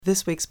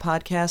This week's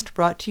podcast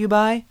brought to you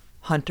by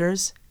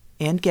Hunters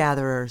and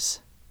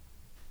Gatherers.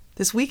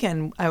 This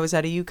weekend, I was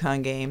at a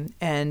UConn game,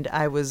 and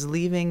I was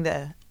leaving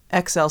the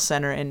XL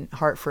Center in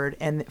Hartford,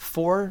 and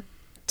 4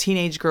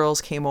 teenage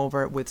girls came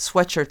over with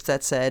sweatshirts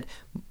that said,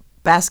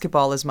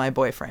 "Basketball is my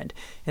boyfriend,"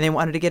 and they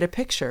wanted to get a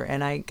picture.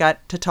 And I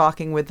got to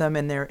talking with them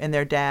and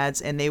their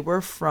dads, and they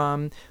were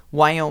from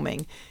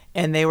Wyoming.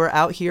 And they were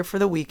out here for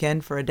the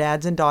weekend for a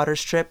dads and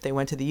daughters trip. They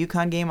went to the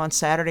UConn game on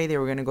Saturday. They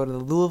were going to go to the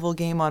Louisville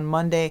game on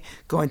Monday,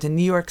 going to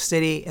New York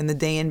City in the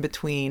day in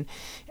between.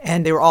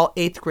 And they were all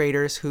 8th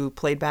graders who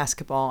played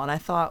basketball. And I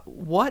thought,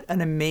 what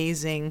an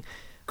amazing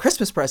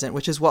Christmas present,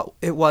 which is what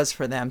it was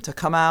for them, to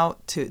come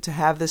out, to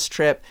have this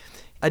trip,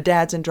 a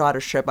dads and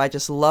daughters trip. I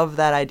just love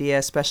that idea,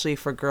 especially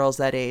for girls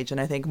that age. And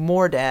I think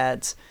more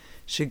dads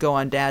should go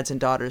on dads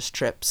and daughters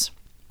trips.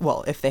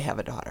 Well, if they have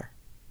a daughter.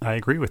 I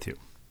agree with you.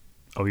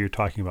 Oh, you're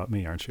talking about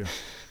me, aren't you?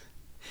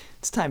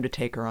 It's time to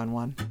take her on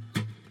one.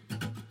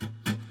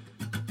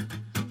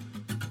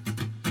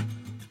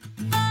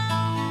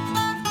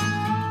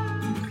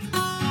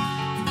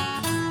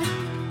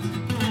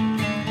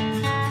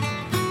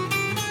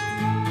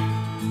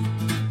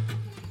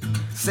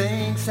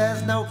 Saying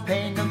says no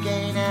pain, no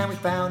gain, and we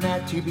found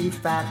that to be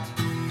fact.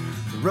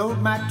 The road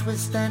might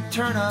twist and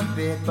turn a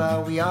bit,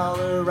 but we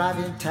all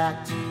arrive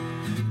intact.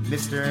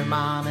 Mr.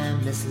 Mom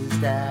and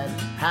Mrs. Dad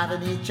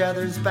having each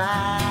other's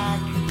back.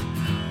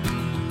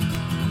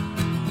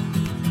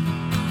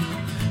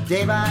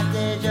 Day by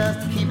day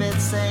just to keep it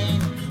sane.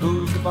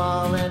 Who's the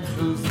ball and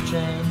who's the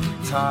chain?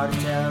 It's hard to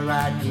tell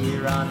right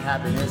here on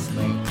Happiness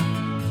Lane.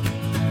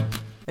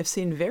 I've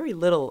seen very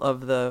little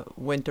of the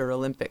Winter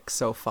Olympics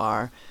so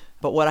far,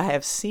 but what I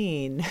have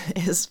seen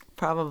is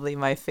probably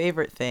my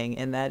favorite thing,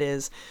 and that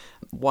is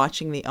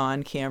watching the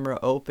on-camera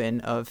open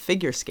of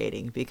figure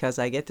skating, because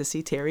I get to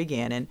see Terry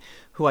Gannon,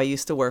 who I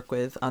used to work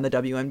with on the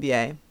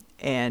WNBA,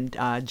 and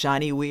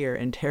Johnny Weir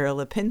and Tara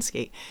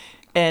Lipinski.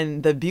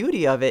 And the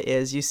beauty of it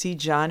is you see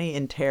Johnny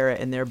and Tara,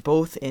 and they're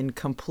both in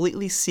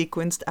completely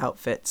sequenced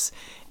outfits,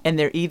 and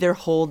they're either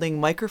holding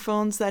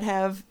microphones that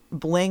have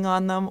bling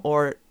on them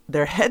or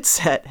their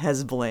headset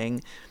has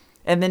bling.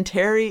 And then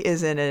Terry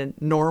is in a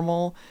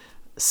normal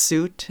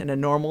suit and a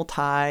normal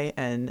tie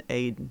and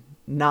a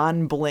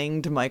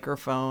non-blinged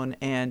microphone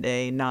and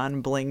a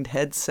non-blinged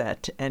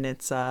headset, and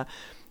it's but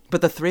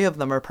the three of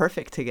them are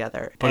perfect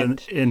together.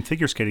 But in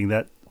figure skating,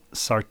 that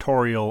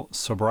sartorial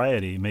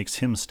sobriety makes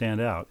him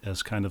stand out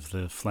as kind of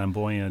the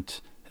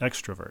flamboyant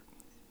extrovert.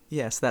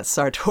 Yes, that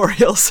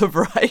sartorial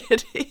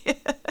sobriety.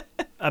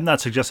 I'm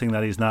not suggesting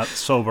that he's not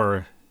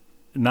sober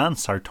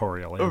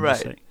non-sartorial.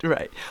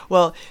 Right.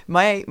 Well,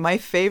 my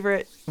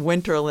favorite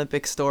Winter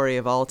Olympic story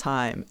of all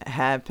time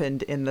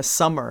happened in the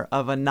summer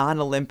of a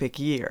non-Olympic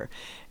year.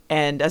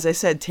 And as I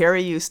said,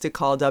 Terry used to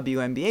call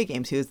WNBA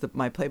games. He was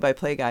my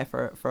play-by-play guy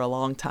for a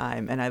long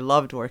time, and I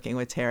loved working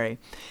with Terry.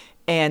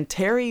 And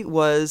Terry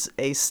was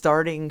the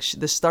starting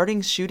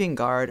shooting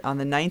guard on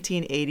the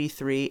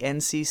 1983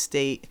 NC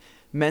State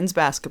men's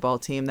basketball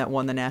team that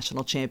won the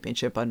national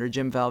championship under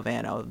Jim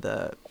Valvano,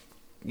 the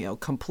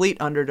complete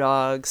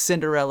underdog,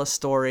 Cinderella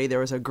story. There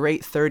was a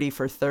great 30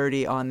 for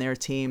 30 on their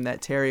team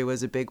that Terry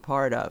was a big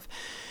part of.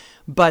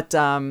 But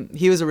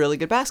he was a really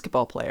good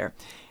basketball player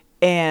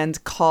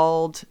and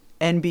called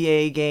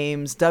NBA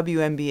games,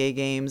 WNBA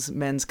games,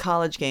 men's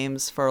college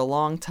games for a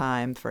long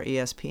time for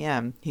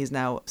ESPN. He's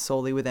now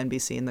solely with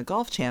NBC and the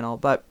Golf Channel.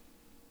 But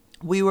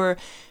we were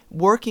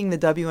working the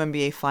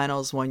WNBA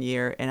finals one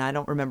year, and I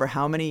don't remember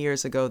how many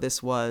years ago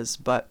this was,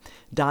 but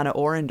Donna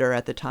Orender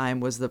at the time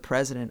was the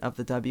president of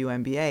the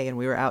WNBA, and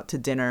we were out to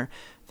dinner.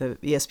 The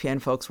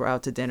ESPN folks were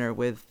out to dinner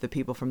with the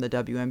people from the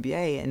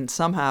WNBA, and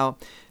somehow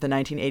the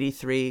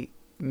 1983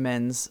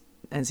 men's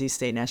NC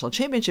State national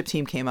championship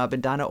team came up,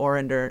 and Donna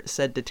Orender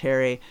said to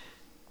Terry,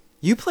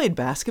 "You played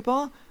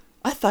basketball?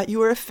 I thought you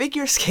were a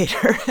figure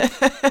skater."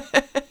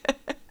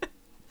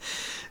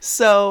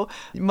 So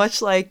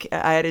much like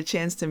I had a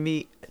chance to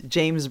meet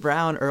James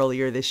Brown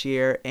earlier this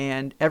year,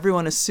 and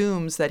everyone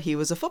assumes that he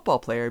was a football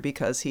player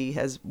because he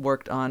has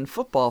worked on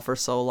football for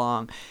so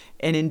long.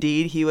 And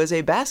indeed, he was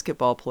a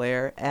basketball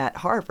player at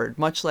Harvard,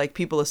 much like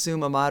people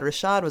assume Ahmad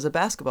Rashad was a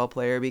basketball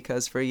player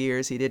because for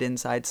years he did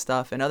inside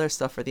stuff and other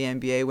stuff for the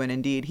NBA, when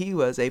indeed he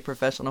was a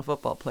professional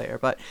football player.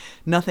 But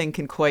nothing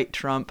can quite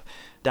trump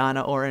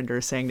Donna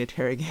Orender saying to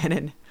Terry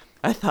Gannon,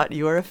 "I thought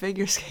you were a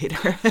figure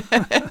skater."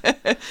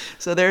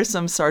 So there's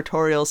some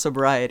sartorial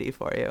sobriety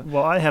for you.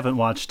 Well, I haven't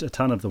watched a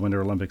ton of the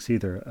Winter Olympics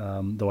either,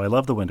 though I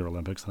love the Winter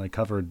Olympics, and I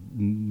covered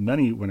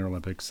many Winter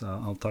Olympics.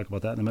 I'll talk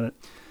about that in a minute.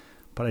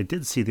 But I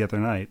did see the other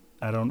night,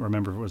 I don't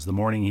remember if it was the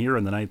morning here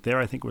and the night there,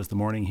 I think it was the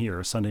morning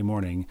here, Sunday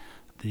morning,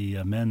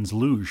 the men's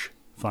luge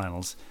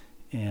finals.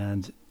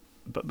 And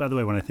but by the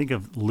way, when I think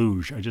of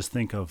luge, I just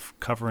think of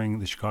covering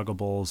the Chicago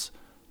Bulls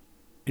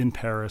in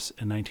Paris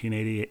in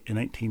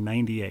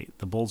 1998.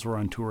 The Bulls were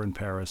on tour in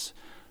Paris.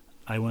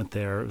 I went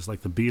there. It was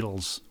like the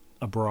Beatles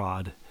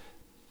abroad.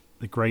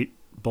 The great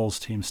Bulls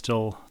team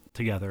still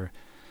together.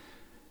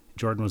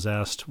 Jordan was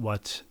asked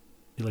what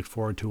he looked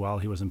forward to while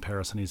he was in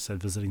Paris, and he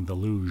said visiting the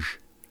luge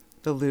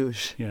The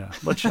luge. Yeah,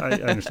 which I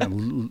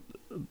understand.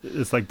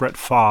 It's like Brett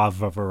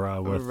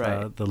Favre with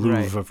Right, the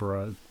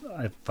Louvre.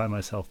 I find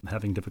myself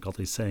having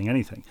difficulty saying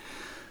anything.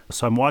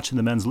 So I'm watching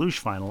the men's luge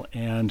final,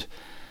 and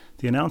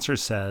the announcer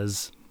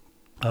says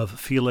of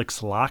Felix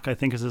Lach, I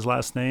think is his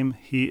last name,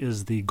 he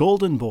is the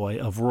golden boy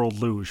of World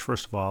Luge.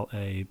 First of all,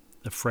 a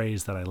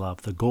phrase that I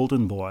love, the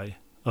golden boy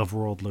of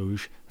World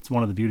Luge. It's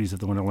one of the beauties of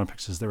the Winter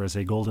Olympics is there is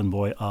a golden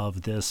boy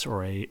of this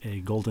or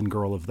a golden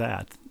girl of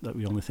that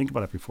we only think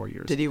about every 4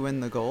 years. Did he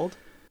win the gold?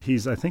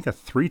 He's, I think, a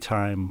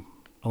 3-time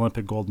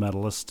Olympic gold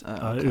medalist.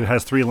 Okay. Who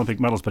has 3 Olympic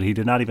medals, but he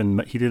did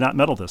not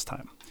medal this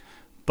time.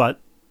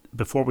 But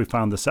before we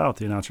found this out,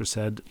 the announcer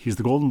said he's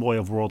the golden boy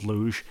of World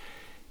Luge,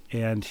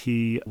 and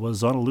he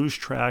was on a luge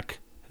track.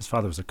 His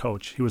father was a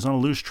coach. He was on a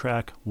luge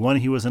track when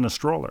he was in a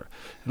stroller,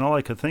 and all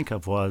I could think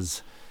of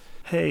was,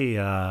 hey,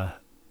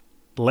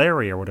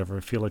 Larry or whatever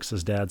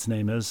Felix's dad's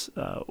name is.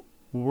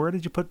 Where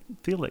did you put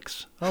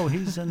Felix? Oh,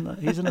 he's in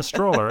a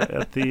stroller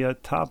at the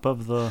top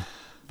of the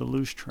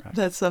luge track.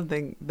 That's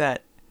something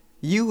that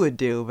you would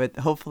do, but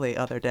hopefully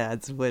other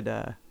dads would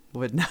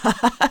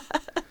not.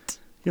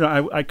 You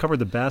know, I covered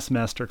the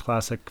Bassmaster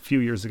Classic a few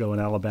years ago in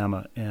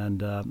Alabama, and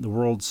the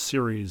World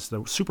Series,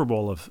 the Super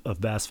Bowl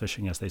of bass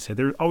fishing, as they say.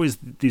 There are always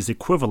these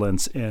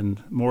equivalents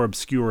in more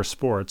obscure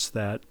sports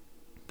that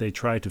they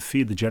try to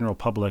feed the general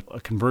public a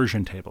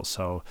conversion table.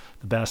 So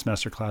the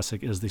Bassmaster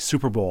Classic is the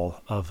Super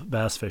Bowl of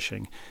bass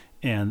fishing.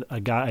 And a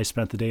guy I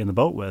spent the day in the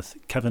boat with,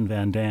 Kevin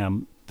Van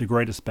Dam, the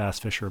greatest bass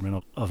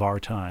fisherman of our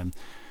time,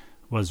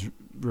 was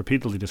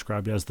repeatedly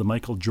described as the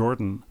Michael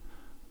Jordan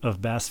of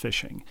bass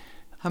fishing.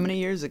 How many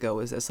years ago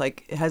was this?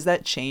 Like, has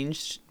that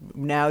changed?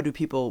 Now, would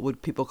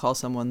people call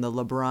someone the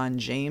LeBron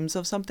James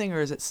of something,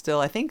 or is it still?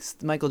 I think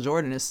Michael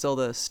Jordan is still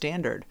the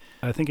standard.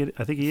 I think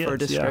he is for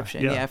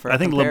description. Yeah, for I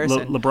think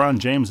comparison. LeBron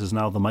James is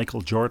now the Michael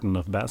Jordan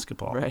of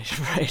basketball.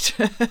 Right.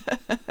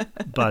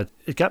 But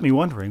it got me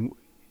wondering,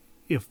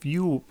 if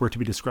you were to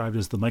be described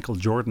as the Michael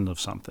Jordan of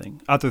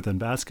something, other than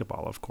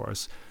basketball, of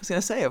course. I was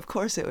gonna say, of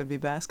course, it would be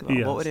basketball.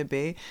 Yes. What would it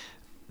be?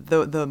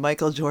 The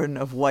Michael Jordan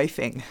of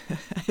wifing.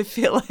 I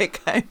feel like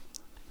I'm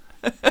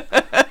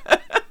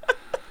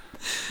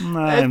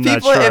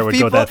not sure I would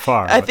go that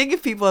far. I think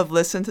if people have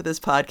listened to this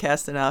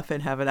podcast enough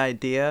and have an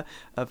idea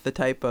of the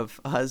type of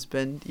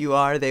husband you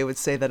are, they would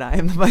say that I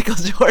am the Michael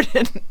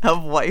Jordan of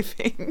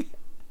wifing.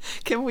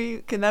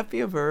 Can that be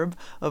a verb?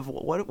 Of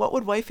what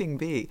would wifing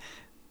be?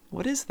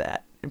 What is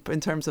that in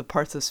terms of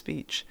parts of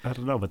speech? I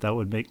don't know, but that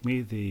would make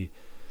me the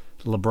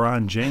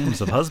LeBron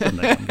James of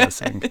husbanding, I'm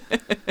guessing.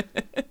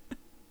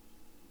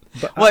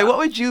 But, Why? What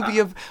would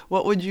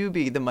you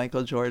be the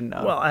Michael Jordan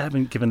of? Well, I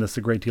haven't given this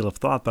a great deal of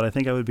thought, but I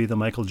think I would be the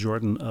Michael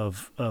Jordan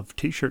of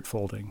T-shirt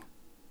folding.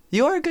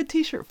 You are a good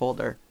T-shirt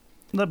folder.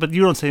 No, but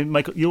you don't say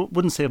Michael. You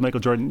wouldn't say of Michael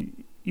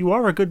Jordan. You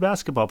are a good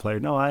basketball player.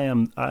 No, I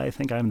am. I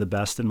think I'm the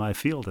best in my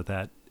field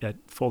at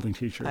folding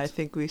T-shirts. I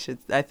think we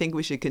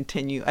should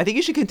continue. I think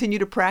you should continue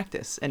to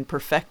practice and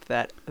perfect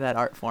that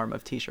art form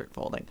of T-shirt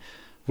folding.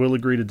 We'll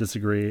agree to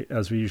disagree,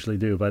 as we usually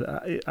do.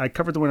 But I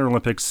covered the Winter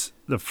Olympics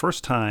the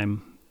first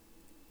time.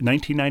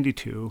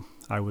 1992,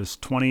 I was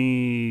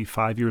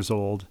 25 years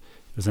old.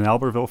 It was in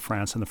Albertville,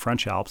 France, in the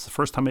French Alps. The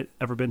first time I'd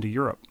ever been to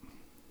Europe.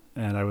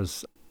 And I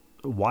was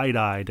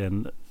wide-eyed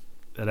and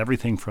at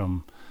everything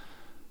from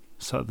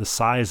the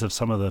size of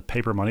some of the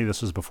paper money.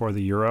 This was before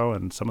the euro,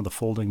 and some of the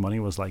folding money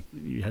was like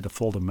you had to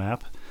fold a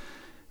map.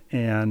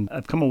 And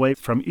I've come away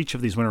from each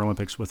of these Winter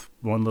Olympics with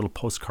one little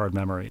postcard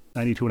memory.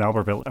 92 in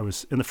Albertville, I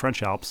was in the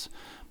French Alps.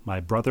 My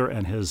brother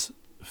and his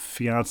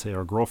fiance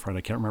or girlfriend,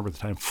 I can't remember at the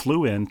time,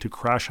 flew in to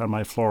crash on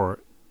my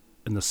floor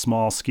in the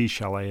small ski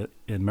chalet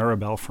in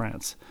Maribel,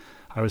 France.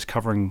 I was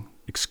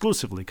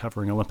exclusively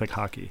covering Olympic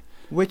hockey.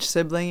 Which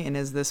sibling, and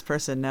is this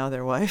person now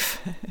their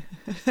wife?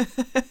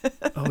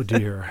 Oh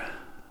dear.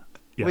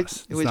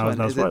 Yes. Which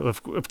one?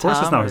 Of course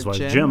it's now his wife.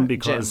 Jim,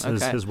 because Jim,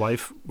 okay. his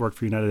wife worked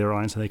for United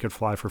Airlines and they could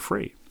fly for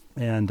free.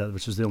 And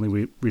which is the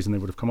only reason they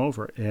would have come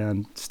over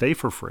and stay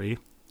for free.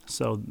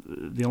 So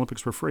the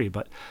Olympics were free.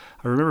 But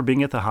I remember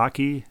being at the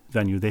hockey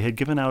venue. They had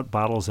given out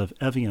bottles of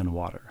Evian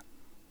water,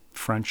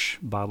 French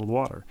bottled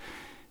water.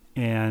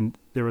 And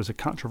there was a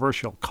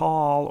controversial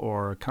call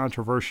or a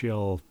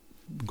controversial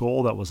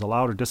goal that was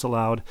allowed or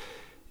disallowed.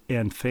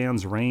 And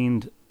fans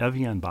rained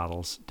Evian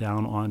bottles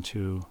down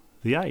onto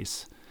the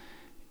ice.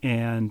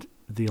 And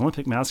the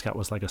Olympic mascot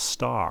was like a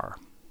star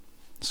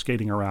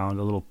skating around,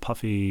 a little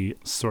puffy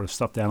sort of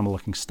stuffed animal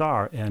looking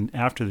star. And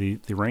after the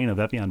rain of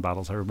Evian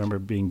bottles, I remember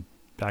being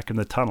back in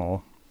the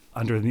tunnel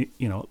under the,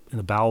 in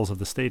the bowels of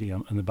the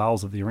stadium, in the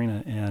bowels of the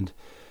arena, and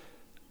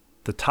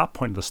the top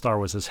point of the star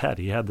was his head.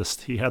 He had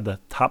the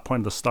top point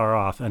of the star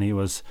off, and he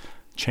was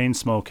chain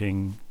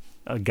smoking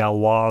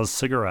Gauloise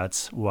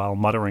cigarettes while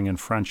muttering in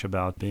French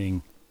about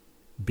being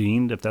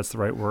beamed, if that's the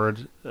right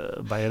word,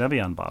 by an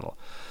Evian bottle.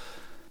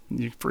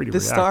 You're free to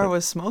react. The star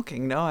was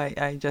smoking. No,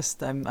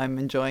 I'm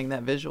enjoying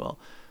that visual.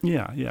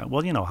 Yeah.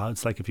 Well, you know how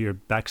it's like if you're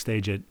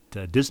backstage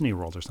at Disney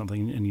World or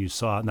something and you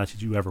saw, not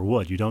that you ever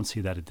would, you don't see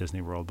that at Disney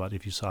World, but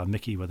if you saw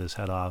Mickey with his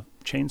head off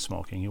chain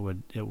smoking,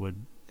 it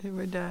would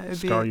It'd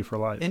scar be you for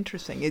life.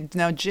 interesting.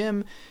 Now,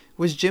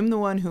 was Jim the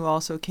one who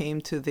also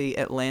came to the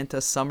Atlanta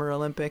Summer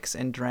Olympics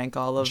and drank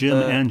all of Jim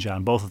and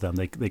John, both of them,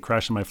 they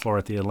crashed on my floor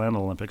at the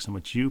Atlanta Olympics in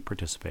which you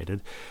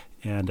participated,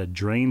 and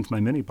drained my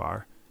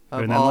minibar.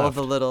 of and then all left. of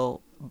the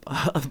little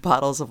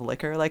bottles of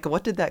liquor? Like,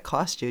 what did that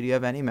cost you? Do you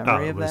have any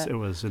memory of that? It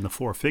was in the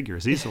four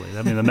figures easily.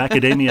 I mean, the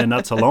macadamia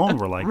nuts alone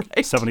were like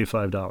Right.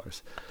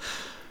 $75.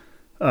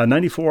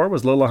 94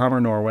 was Lillehammer,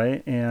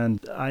 Norway,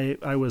 and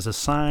I was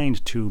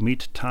assigned to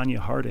meet Tanya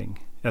Harding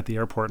at the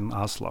airport in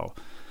Oslo.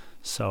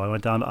 So I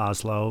went down to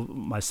Oslo,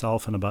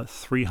 myself and about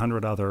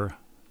 300 other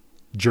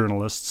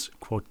journalists,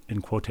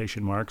 in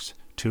quotation marks,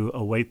 to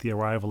await the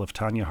arrival of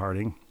Tanya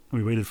Harding.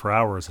 We waited for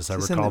hours, as I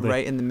recall.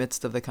 Right in the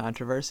midst of the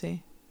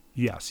controversy?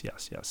 Yes.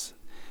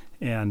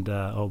 And,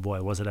 oh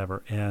boy, was it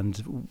ever.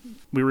 And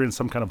we were in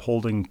some kind of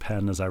holding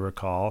pen, as I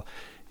recall,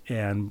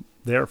 and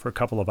there for a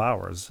couple of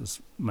hours,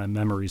 as my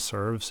memory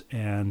serves.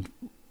 And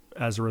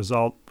as a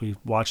result, we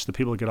watched the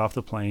people get off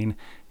the plane,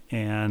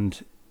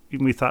 and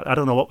we thought, I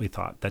don't know what we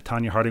thought, that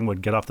Tanya Harding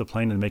would get off the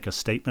plane and make a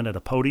statement at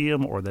a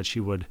podium, or that she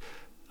would,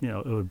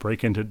 it would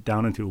break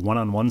down into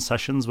one-on-one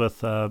sessions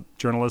with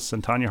journalists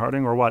and Tanya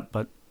Harding, or what.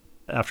 But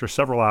after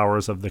several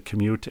hours of the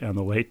commute and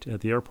the wait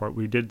at the airport,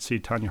 we did see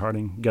Tanya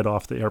Harding get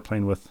off the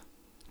airplane with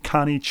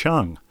Connie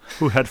Chung,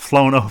 who had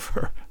flown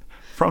over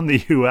from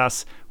the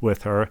U.S.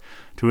 with her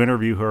to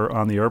interview her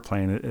on the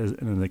airplane in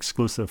an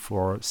exclusive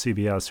for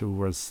CBS, who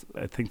was,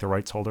 I think, the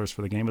rights holders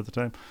for the game at the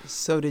time.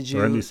 So did you?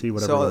 Or NBC,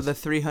 whatever it so was. the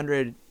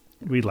 300.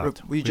 We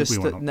left. We just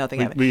went home. nothing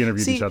We, happened. we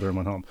interviewed See, each other and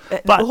went home.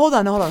 But hold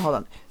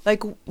on.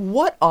 Like,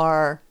 what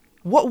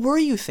were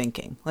you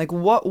thinking? Like,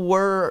 what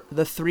were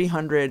the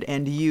 300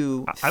 and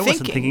you I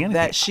wasn't thinking anything.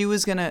 that she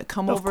was going to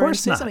come Of over and course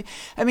say not. something?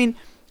 I mean,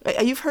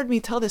 you've heard me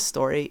tell this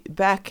story.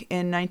 Back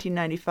in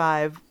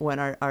 1995, when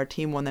our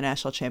team won the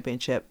national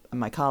championship,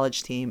 my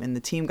college team, and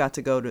the team got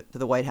to go to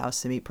the White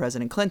House to meet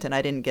President Clinton,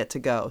 I didn't get to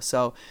go.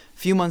 So a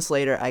few months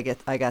later, I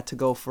got to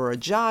go for a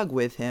jog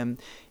with him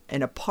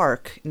in a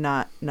park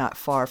not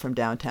far from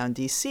downtown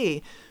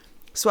D.C.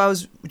 So I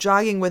was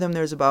jogging with him.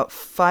 There's about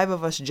 5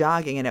 of us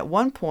jogging, and at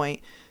one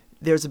point,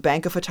 there's a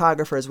bank of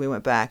photographers we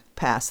went back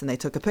past, and they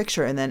took a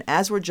picture. And then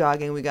as we're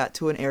jogging, we got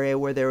to an area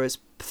where there was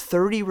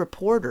 30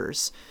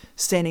 reporters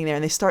standing there,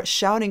 and they start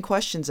shouting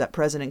questions at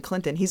President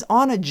Clinton. He's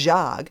on a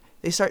jog.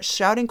 They start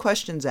shouting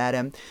questions at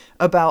him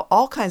about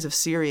all kinds of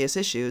serious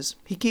issues.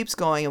 He keeps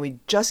going, and we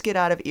just get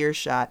out of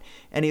earshot,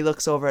 and he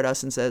looks over at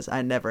us and says,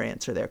 "I never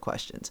answer their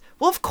questions."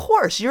 Well, of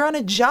course, you're on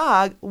a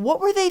jog.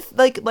 What were they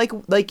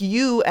like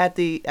you at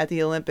the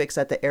Olympics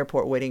at the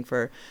airport waiting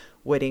for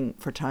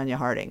Tanya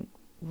Harding?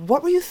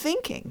 What were you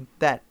thinking?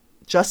 That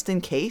just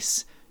in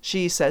case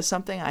she says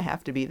something, I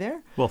have to be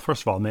there? Well,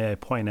 first of all, may I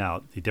point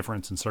out the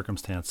difference in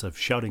circumstance of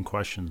shouting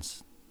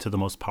questions to the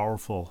most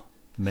powerful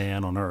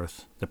man on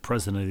earth, the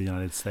President of the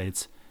United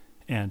States,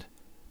 and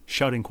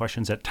shouting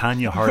questions at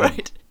Tanya Harding.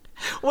 Right.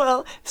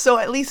 Well, so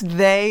at least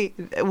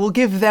we'll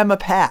give them a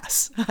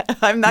pass.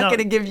 I'm not going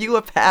to give you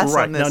a pass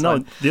on this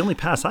one. No, the only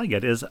pass I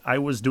get is I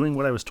was doing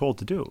what I was told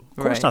to do. Of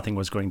course, Right. nothing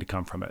was going to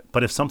come from it.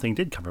 But if something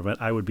did come from it,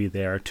 I would be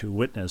there to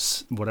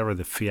witness whatever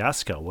the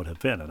fiasco would have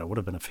been, and it would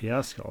have been a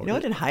fiasco. You know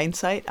what, in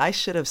hindsight, I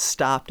should have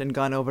stopped and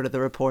gone over to the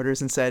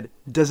reporters and said,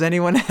 "Does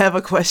anyone have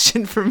a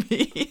question for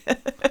me?"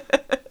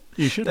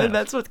 You should have. And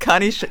that's what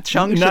Connie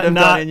Chung should have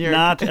done in your...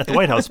 Not at the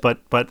White House,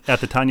 but at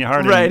the Tanya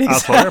Harding Right,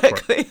 Oslo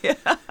Airport. exactly.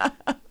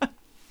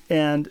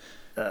 And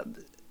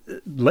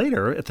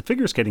later, at the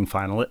figure skating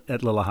final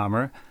at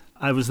Lillehammer,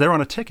 I was there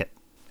on a ticket.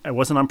 I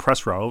wasn't on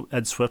press row.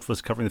 Ed Swift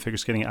was covering the figure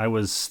skating. I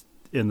was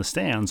in the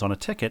stands on a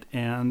ticket.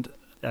 And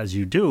as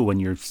you do when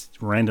you're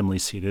randomly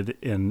seated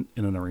in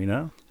an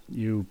arena,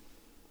 you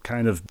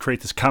kind of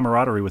create this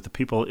camaraderie with the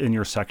people in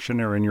your section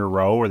or in your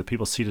row, or the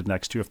people seated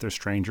next to you if they're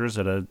strangers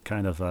at a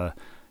kind of a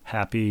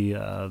happy,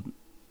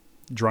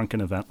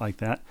 drunken event like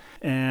that.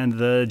 And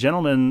the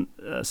gentleman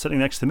sitting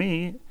next to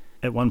me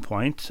at one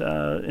point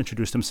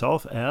introduced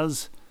himself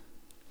as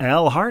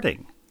Al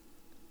Harding,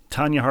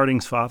 Tanya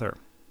Harding's father.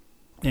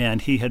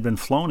 And he had been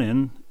flown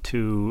in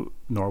to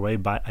Norway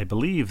by, I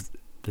believe,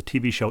 the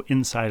TV show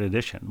Inside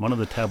Edition, one of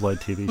the tabloid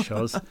TV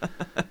shows.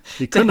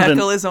 He To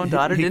heckle his own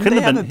daughter? Didn't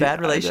they have a bad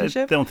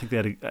relationship? I don't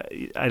think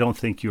I don't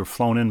think you're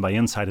flown in by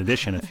Inside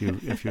Edition if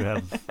you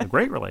have a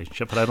great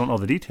relationship, but I don't know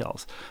the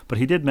details. But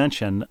he did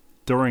mention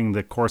during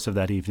the course of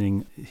that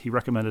evening, he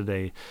recommended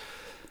a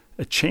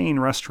chain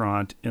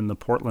restaurant in the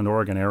Portland,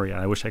 Oregon area.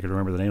 I wish I could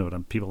remember the name of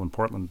it. People in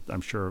Portland, I'm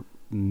sure,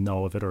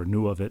 know of it or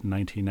knew of it in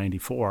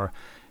 1994,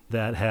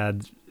 that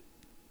had,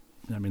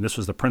 I mean, this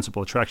was the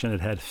principal attraction.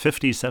 It had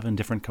 57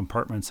 different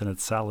compartments in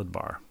its salad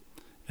bar.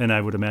 And I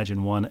would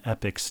imagine one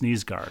epic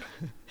sneeze guard.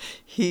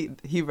 He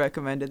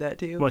recommended that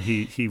to you? Well,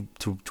 he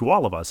to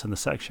all of us in the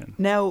section.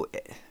 Now,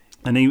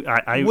 And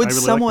I would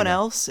really someone liked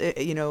else,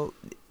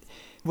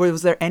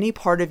 was there any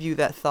part of you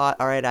that thought,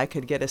 all right, I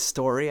could get a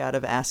story out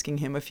of asking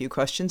him a few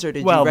questions, or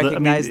did you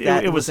recognize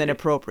that it was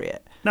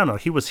inappropriate? No,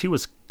 he was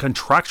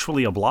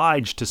contractually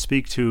obliged to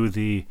speak to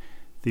the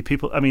the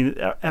people, I mean,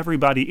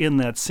 everybody in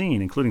that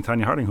scene, including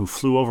Tonya Harding, who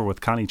flew over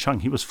with Connie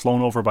Chung, he was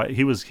flown over by,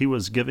 he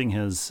was giving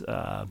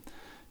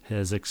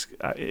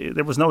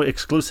there was no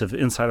exclusive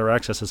insider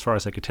access as far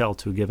as I could tell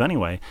to give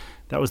anyway.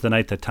 That was the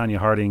night that Tonya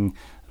Harding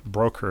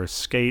broke her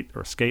skate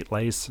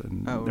lace,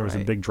 and there was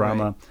a big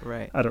drama.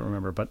 Right. I don't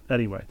remember, but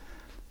anyway.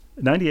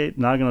 98,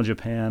 Nagano,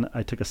 Japan,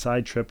 I took a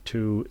side trip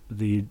to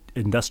the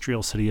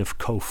industrial city of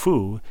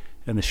Kofu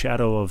in the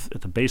shadow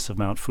at the base of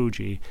Mount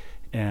Fuji,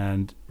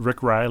 and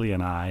Rick Riley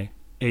and I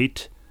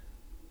ate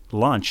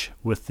lunch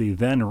with the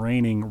then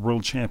reigning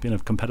world champion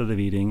of competitive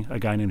eating, a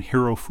guy named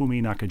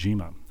Hirofumi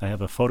Nakajima. I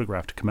have a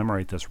photograph to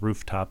commemorate this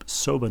rooftop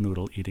soba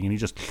noodle eating, and he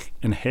just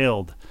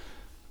inhaled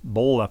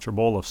bowl after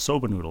bowl of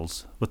soba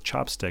noodles with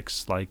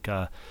chopsticks like...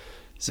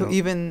 So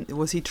even,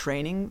 was he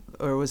training,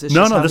 or was this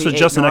No, just how this he was ate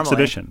just an normally?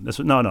 exhibition.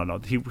 No.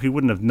 He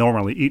wouldn't have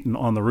normally eaten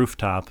on the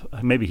rooftop.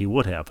 Maybe he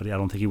would have, but I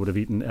don't think he would have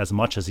eaten as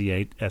much as he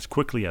ate, as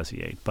quickly as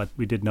he ate. But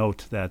we did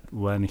note that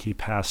when he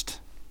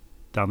passed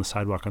down the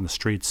sidewalk on the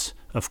streets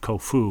of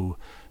Kofu,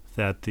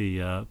 that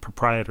the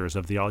proprietors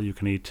of the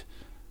all-you-can-eat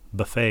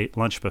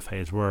lunch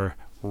buffets were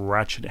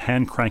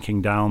hand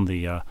cranking down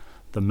the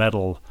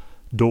metal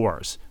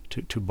doors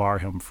to bar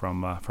him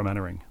from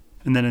entering.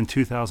 And then in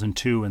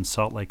 2002 in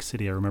Salt Lake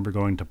City, I remember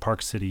going to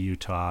Park City,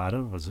 Utah. I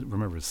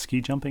remember it was ski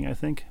jumping, I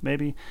think,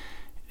 maybe,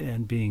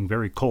 and being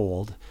very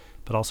cold,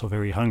 but also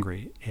very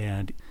hungry.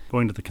 And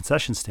going to the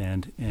concession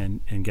stand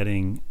and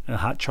getting a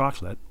hot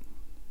chocolate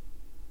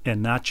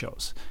and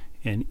nachos,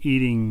 and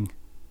eating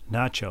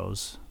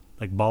nachos,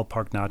 like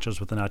ballpark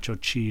nachos with the nacho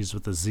cheese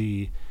with the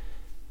Z,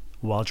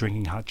 while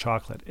drinking hot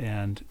chocolate,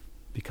 and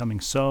becoming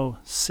so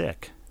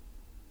sick,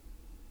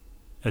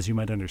 as you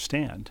might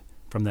understand,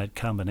 from that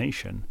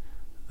combination,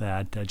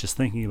 that just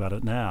thinking about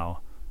it now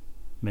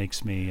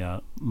makes me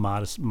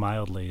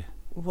mildly...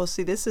 Well,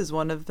 see, this is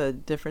one of the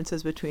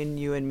differences between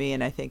you and me,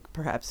 and I think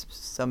perhaps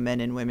some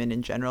men and women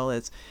in general,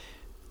 is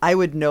I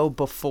would know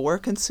before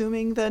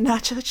consuming the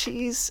nacho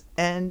cheese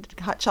and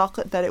hot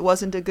chocolate that it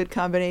wasn't a good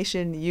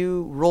combination.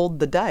 You rolled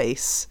the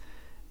dice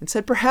and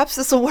said, perhaps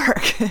this will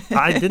work.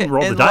 I didn't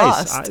roll the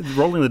dice.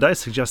 Rolling the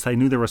dice suggests I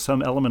knew there was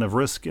some element of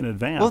risk in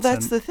advance. Well,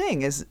 that's the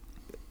thing, is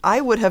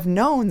I would have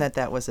known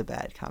that was a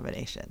bad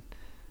combination.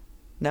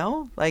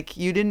 No? Like,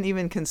 you didn't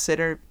even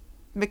consider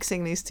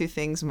mixing these two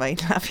things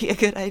might not be a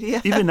good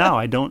idea? Even now,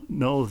 I don't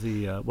know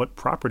what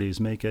properties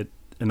make it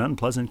an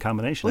unpleasant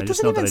combination. Well, I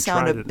just know that I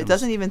tried it. It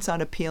doesn't even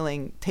sound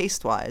appealing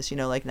taste-wise,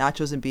 like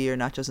nachos and beer,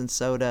 nachos and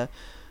soda,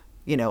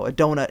 a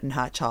donut and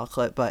hot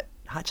chocolate, but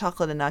hot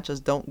chocolate and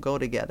nachos don't go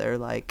together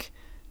like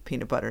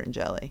peanut butter and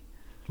jelly.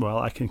 Well,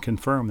 I can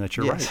confirm that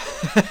you're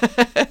yes.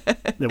 right.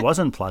 It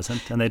wasn't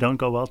pleasant, and they don't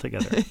go well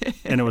together.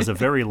 And it was a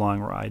very long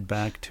ride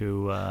back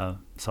to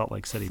Salt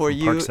Lake City. For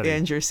you Park City.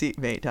 And your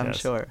seatmate, I'm yes.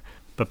 sure.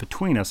 But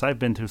between us, I've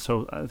been to,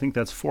 so I think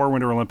that's 4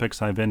 Winter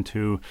Olympics. I've been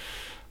to,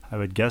 I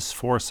would guess,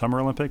 4 Summer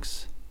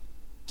Olympics,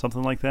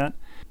 something like that.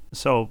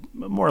 So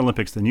more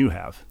Olympics than you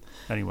have,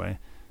 anyway.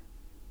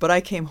 But I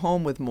came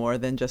home with more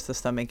than just a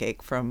stomach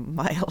ache from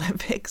my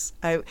Olympics.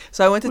 I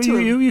went to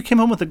You came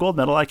home with the gold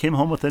medal. I came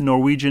home with the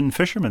Norwegian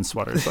fisherman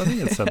sweater. So I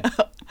think it's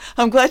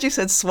I'm glad you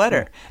said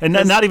sweater. And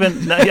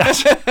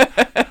yes.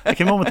 I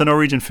came home with the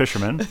Norwegian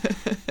fisherman.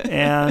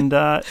 And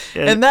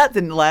that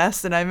didn't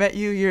last, and I met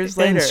you years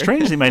later. And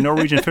strangely, my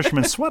Norwegian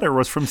fisherman sweater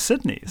was from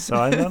Sydney. So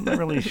I'm not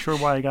really sure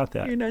why I got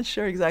that. You're not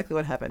sure exactly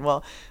what happened.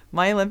 Well,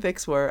 my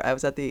Olympics I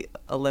was at the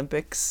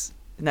Olympics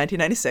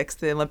 1996,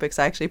 the Olympics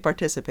I actually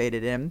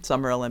participated in,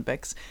 Summer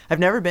Olympics. I've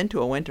never been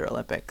to a Winter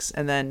Olympics.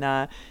 And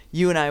then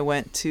you and I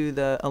went to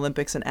the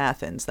Olympics in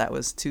Athens. That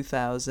was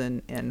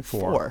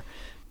 2004,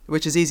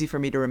 which is easy for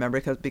me to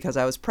remember because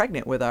I was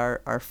pregnant with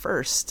our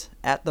first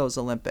at those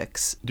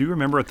Olympics. Do you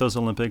remember at those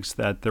Olympics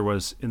that there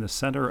was, in the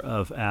center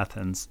of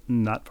Athens,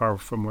 not far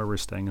from where we're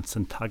staying, in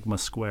Syntagma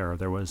Square,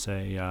 there was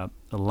a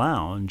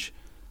lounge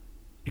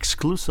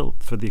exclusive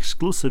for the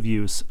exclusive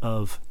use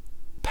of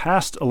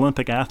past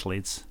Olympic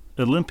athletes,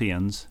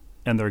 Olympians,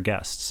 and their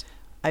guests?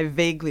 I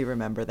vaguely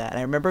remember that.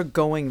 I remember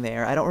going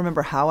there. I don't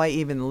remember how I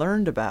even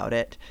learned about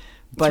it.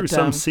 But through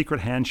some secret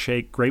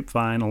handshake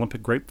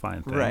Olympic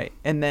grapevine thing. Right.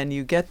 And then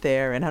you get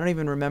there, and I don't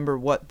even remember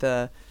what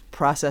the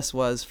process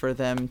was for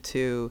them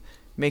to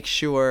make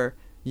sure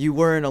you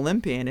were an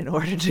Olympian in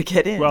order to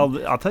get in.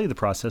 Well, I'll tell you the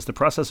process. The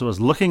process was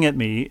looking at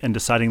me and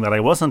deciding that I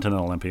wasn't an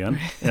Olympian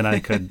and I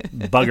could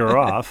bugger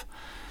off.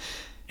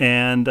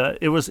 And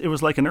it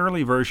was like an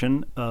early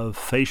version of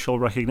facial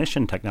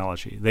recognition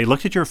technology. They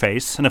looked at your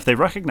face, and if they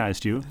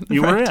recognized you,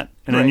 you were in.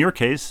 And in your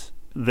case,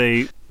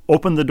 they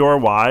opened the door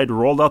wide,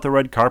 rolled out the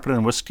red carpet,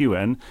 and whisked you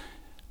in.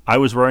 I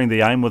was wearing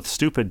the I'm with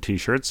Stupid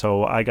T-shirt,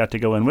 so I got to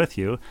go in with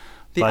you.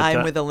 The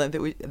I'm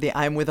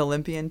with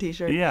Olympian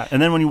T-shirt? Yeah,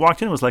 and then when you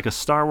walked in, it was like a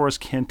Star Wars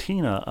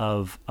cantina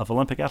of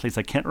Olympic athletes.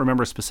 I can't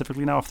remember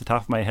specifically now off the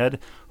top of my head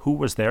who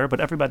was there, but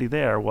everybody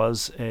there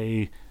was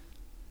a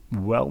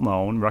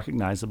well-known,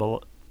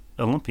 recognizable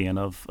Olympian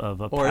of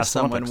or past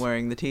someone Olympics.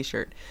 Wearing the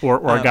T-shirt, or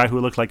a guy who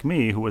looked like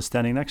me who was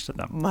standing next to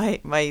them.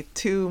 My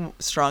 2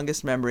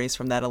 strongest memories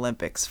from that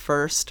Olympics.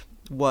 First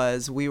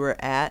was we were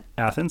at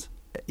Athens.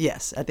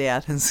 Yes, at the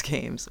Athens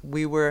Games.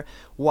 We were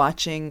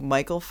watching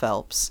Michael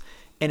Phelps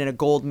in a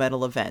gold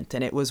medal event,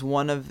 and it was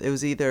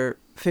either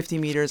 50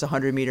 meters,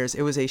 100 meters.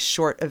 It was a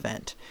short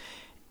event,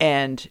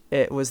 and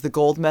it was the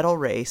gold medal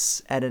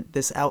race at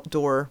this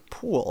outdoor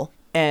pool.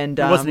 And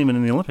it wasn't even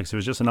in the Olympics. It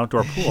was just an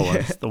outdoor pool.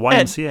 It was the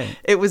YMCA.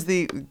 It was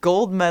the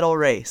gold medal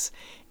race.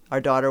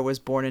 Our daughter was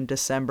born in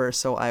December,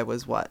 so I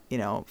was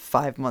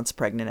 5 months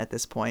pregnant at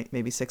this point,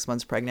 maybe 6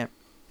 months pregnant.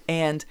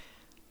 And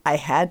I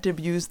had to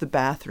use the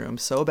bathroom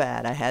so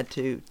bad. I had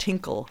to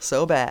tinkle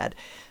so bad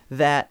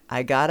that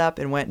I got up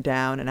and went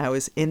down, and I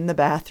was in the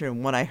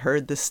bathroom when I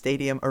heard the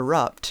stadium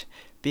erupt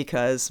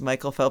because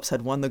Michael Phelps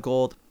had won the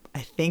gold. I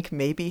think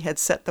maybe had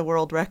set the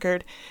world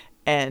record,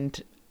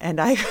 and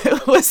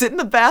I was in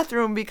the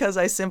bathroom because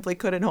I simply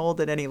couldn't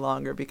hold it any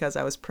longer because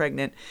I was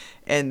pregnant,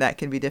 and that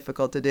can be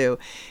difficult to do.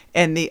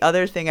 And the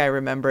other thing I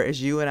remember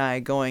is you and I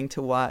going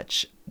to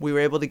watch. We were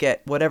able to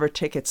get whatever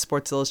tickets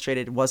Sports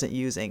Illustrated wasn't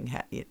using.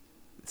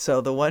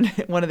 So the one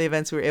of the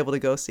events we were able to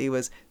go see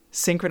was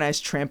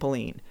synchronized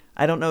trampoline.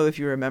 I don't know if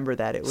you remember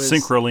that. It was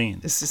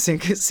Synchroline.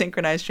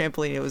 Synchronized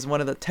trampoline. It was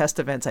one of the test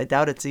events. I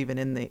doubt it's even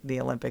in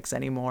the Olympics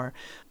anymore.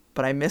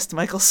 But I missed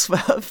Michael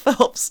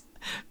Phelps'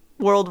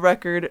 world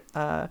record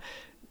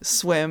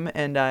swim,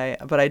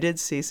 but I did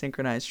see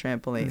synchronized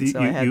trampoline,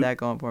 so I had that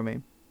going for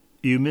me.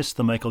 You missed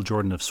the Michael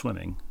Jordan of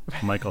swimming,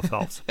 Michael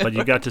Phelps, but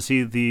you got to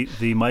see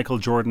the Michael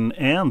Jordan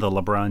and the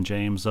LeBron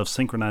James of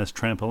synchronized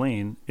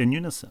trampoline in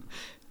unison.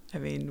 I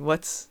mean,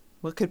 what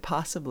could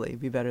possibly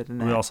be better than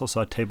that? We also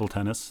saw table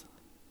tennis.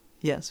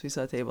 Yes, we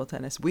saw table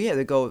tennis. We had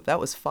to go. That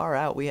was far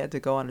out. We had to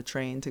go on a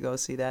train to go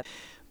see that.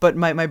 But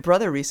my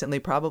brother recently,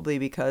 probably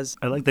because...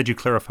 I like that you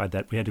clarified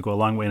that. We had to go a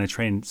long way in a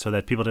train so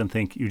that people didn't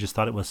think you just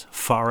thought it was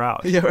far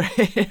out. Yeah,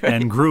 right.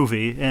 And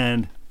groovy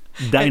and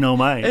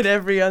dynamite. And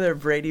every other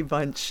Brady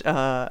Bunch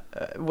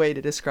way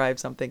to describe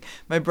something.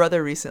 My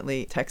brother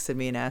recently texted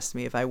me and asked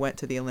me if I went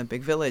to the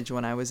Olympic Village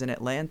when I was in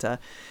Atlanta.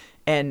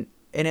 And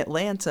in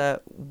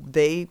Atlanta,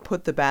 they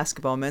put the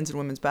men's and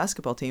women's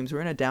basketball teams. We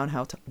were in a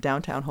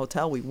downtown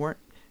hotel. We weren't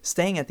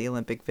staying at the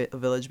Olympic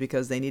Village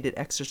because they needed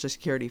extra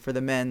security for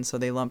the men, so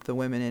they lumped the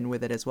women in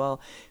with it as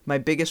well. My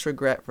biggest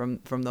regret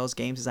from those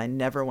games is I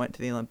never went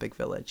to the Olympic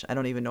Village. I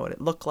don't even know what it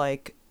looked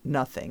like.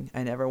 Nothing.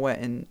 I never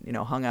went and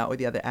hung out with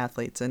the other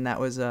athletes, and that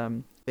was a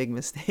big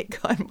mistake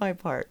on my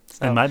part.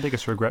 So. And my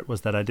biggest regret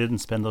was that I didn't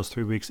spend those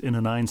 3 weeks in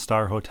a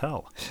 9-star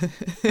hotel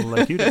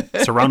like you did,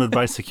 surrounded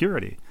by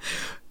security.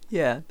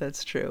 Yeah,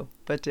 that's true.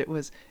 But it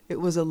was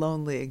a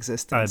lonely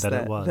existence. I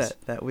bet it was.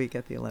 That week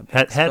at the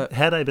Olympics.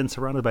 Had I been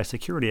surrounded by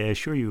security, I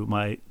assure you,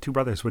 my two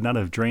brothers would not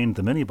have drained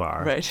the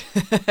minibar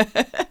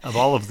of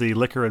all of the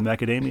liquor and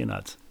macadamia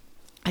nuts.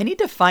 I need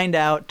to find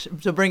out,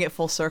 to bring it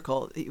full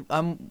circle.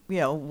 I'm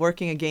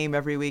working a game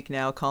every week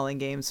now, calling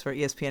games for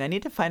ESPN. I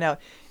need to find out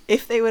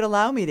if they would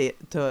allow me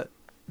to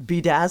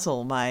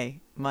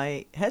bedazzle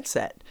my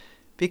headset.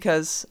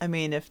 Because, I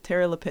mean, if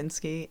Tara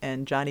Lipinski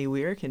and Johnny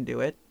Weir can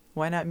do it,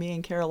 why not me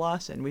and Kara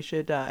Lawson? We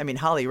should,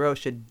 Holly Rowe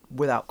should,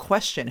 without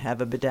question, have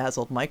a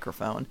bedazzled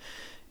microphone.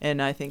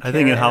 And I think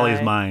in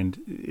Holly's mind,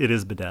 it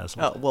is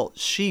bedazzled. Oh, well,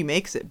 she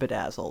makes it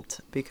bedazzled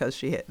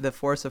because the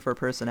force of her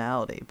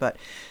personality. But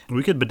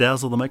we could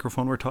bedazzle the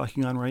microphone we're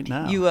talking on right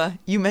now.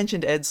 You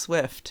mentioned Ed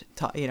Swift,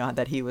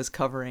 that he was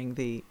covering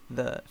the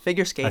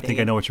figure skating. I think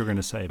I know what you're going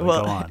to say,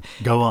 but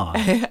go on.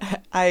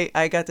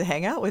 I got to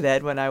hang out with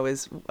Ed when I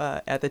was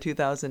at the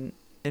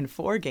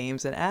 2004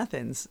 games in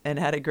Athens and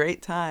had a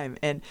great time.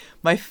 And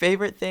my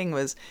favorite thing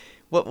was,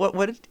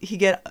 what did he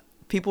get?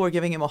 People were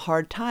giving him a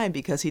hard time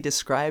because he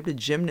described a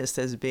gymnast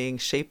as being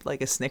shaped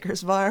like a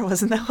Snickers bar.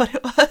 Wasn't that what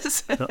it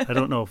was? I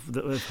don't know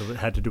if it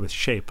had to do with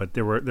shape, but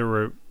there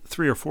were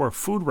 3 or 4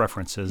 food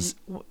references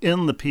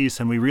in the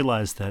piece, and we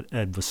realized that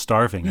Ed was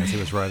starving as he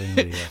was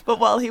writing but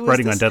while he was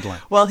writing on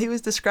deadline. While he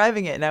was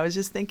describing it, and I was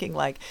just thinking,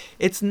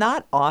 it's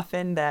not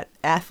often that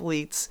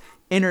athletes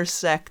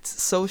intersect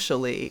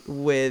socially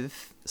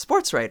with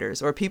sports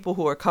writers or people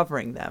who are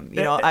covering them.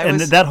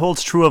 That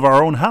holds true of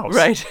our own house.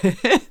 Right.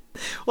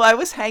 Well, I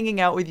was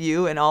hanging out with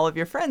you and all of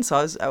your friends,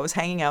 so I was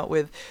hanging out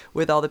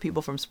with all the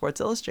people from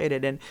Sports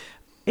Illustrated, and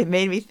it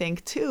made me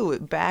think too.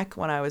 Back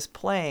when I was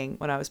playing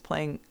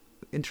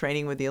in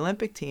training with the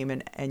Olympic team,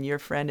 and your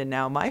friend and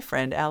now my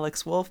friend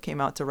Alex Wolf came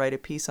out to write a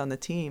piece on the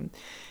team,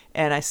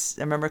 and I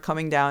remember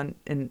coming down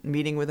and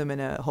meeting with him in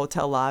a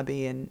hotel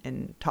lobby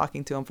and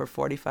talking to him for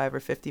 45 or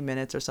 50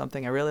 minutes or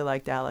something. I really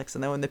liked Alex,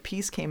 and then when the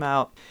piece came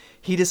out,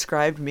 he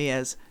described me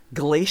as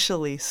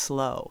glacially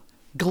slow.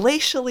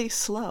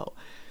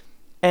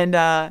 And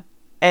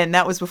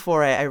that was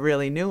before I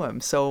really knew him.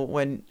 So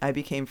when I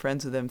became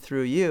friends with him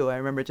through you, I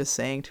remember just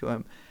saying to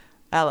him,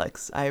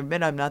 Alex, I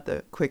admit I'm not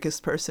the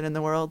quickest person in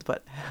the world,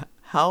 but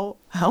how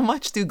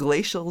much do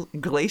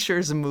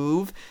glaciers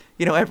move,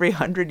 every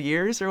 100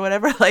 years or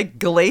whatever? Like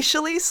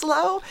glacially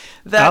slow?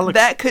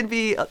 That could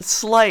be a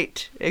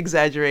slight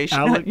exaggeration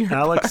on your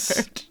Alex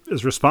part.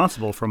 Is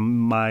responsible for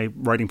my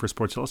writing for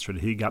Sports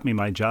Illustrated. He got me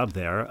my job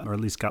there, or at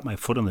least got my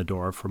foot in the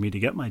door for me to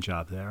get my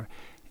job there.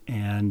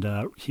 And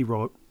he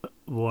wrote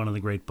one of the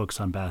great books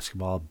on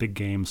basketball, Big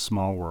Game,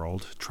 Small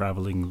World,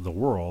 traveling the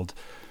world,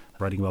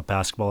 writing about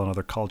basketball and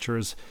other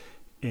cultures.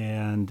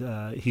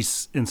 And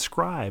he's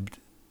inscribed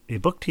a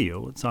book to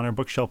you. It's on our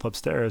bookshelf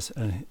upstairs,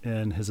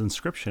 and his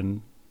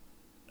inscription,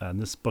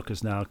 and this book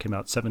is now came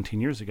out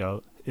 17 years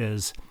ago,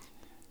 is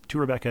to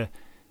Rebecca,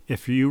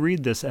 if you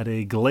read this at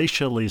a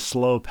glacially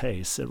slow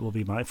pace, it will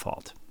be my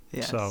fault.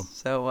 Yes.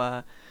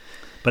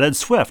 But Ed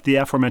Swift, the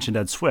aforementioned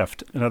Ed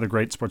Swift, another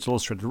great Sports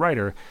Illustrated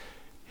writer,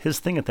 his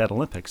thing at that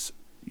Olympics,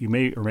 you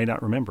may or may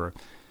not remember,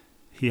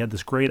 he had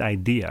this great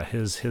idea.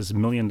 His $1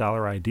 million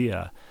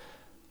idea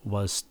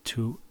was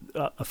to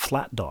a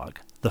flat dog,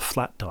 the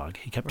flat dog.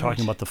 He kept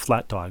talking about the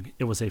flat dog.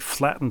 It was a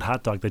flattened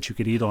hot dog that you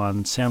could eat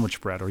on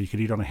sandwich bread or you could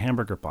eat on a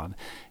hamburger bun.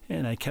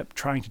 And I kept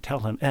trying to tell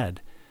him,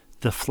 Ed,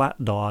 the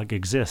flat dog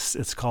exists.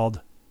 It's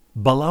called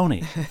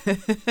bologna.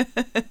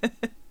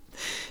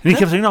 And he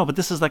kept saying, no, but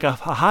this is like a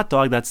hot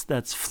dog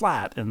that's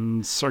flat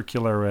and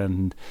circular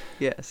and...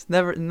 Yes,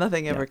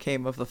 nothing ever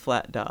came of the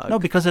flat dog. No,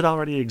 because it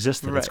already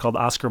existed. Right. It's called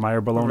Oscar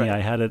Mayer bologna. Right. I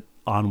had it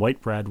on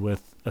white bread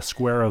with a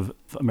square of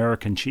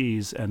American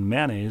cheese and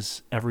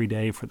mayonnaise every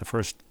day for the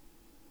first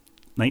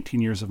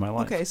 19 years of my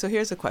life. Okay, so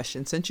here's a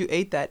question. Since you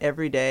ate that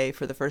every day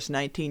for the first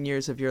 19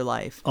 years of your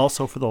life...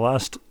 Also for the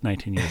last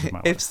 19 years of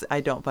my life.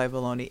 I don't buy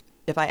bologna.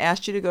 If I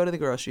asked you to go to the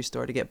grocery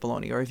store to get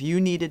bologna, or if you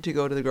needed to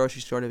go to the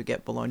grocery store to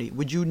get bologna,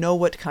 would you know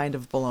what kind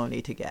of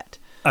bologna to get?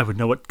 I would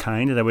know what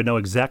kind, and I would know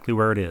exactly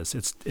where it is.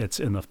 It's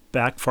in the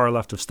back far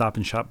left of Stop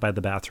and Shop by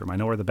the bathroom. I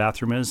know where the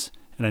bathroom is,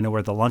 and I know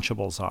where the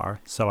Lunchables are,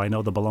 so I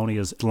know the bologna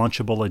is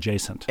Lunchable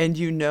adjacent. And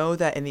you know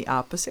that in the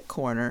opposite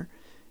corner,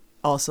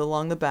 also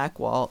along the back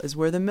wall, is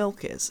where the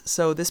milk is.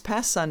 So this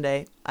past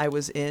Sunday, I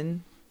was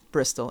in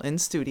Bristol in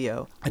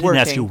studio. I didn't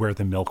ask you where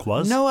the milk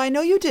was. No, I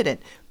know you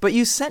didn't. But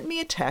you sent me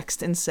a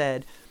text and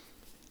said,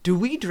 do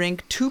we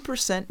drink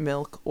 2%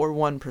 milk or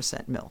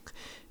 1% milk?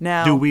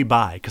 Now, do we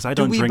buy? Because I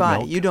don't drink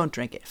milk. You don't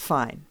drink it.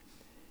 Fine.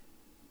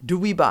 Do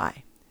we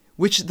buy?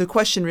 Which the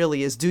question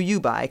really is, do you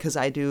buy? Because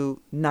I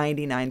do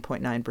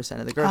 99.9%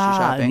 of the grocery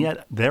shopping. And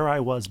yet there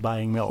I was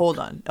buying milk. Hold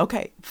on.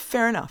 Okay,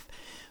 fair enough.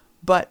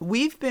 But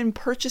we've been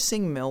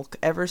purchasing milk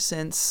ever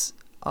since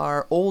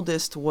our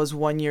oldest was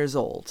 1 year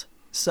old.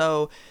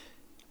 So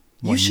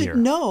you should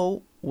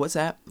know, what's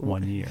that?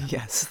 1 year.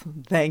 Yes.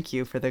 Thank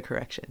you for the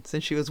correction.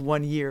 Since she was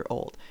 1 year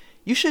old.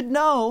 You should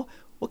know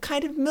what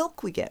kind of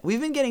milk we get.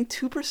 We've been getting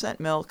 2%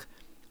 milk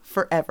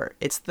forever.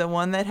 It's the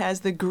one that has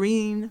the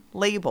green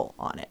label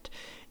on it.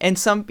 And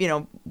some,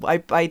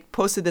 I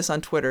posted this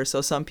on Twitter,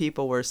 so some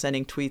people were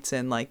sending tweets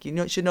in like,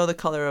 you should know the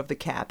color of the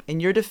cap. In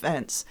your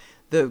defense,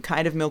 the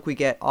kind of milk we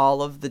get,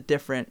 all of the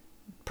different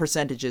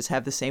percentages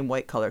have the same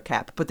white color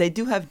cap, but they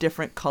do have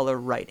different color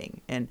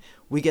writing. And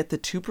we get the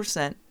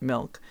 2%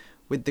 milk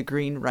with the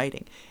green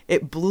writing.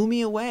 It blew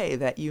me away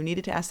that you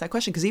needed to ask that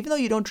question, because even though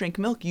you don't drink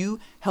milk, you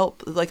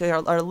help, like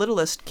our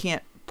littlest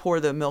can't pour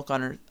the milk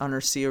on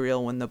her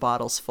cereal when the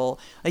bottle's full.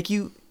 Like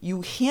you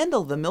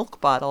handle the milk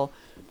bottle,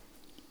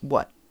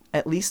 what,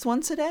 at least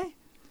once a day?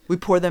 We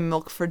pour them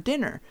milk for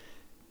dinner.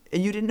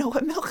 And you didn't know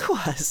what milk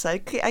was. I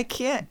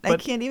can't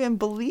even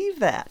believe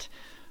that.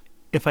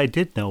 If I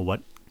did know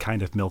what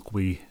kind of milk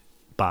we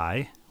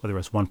buy, whether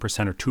it's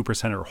 1% or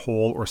 2% or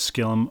whole or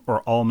skim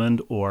or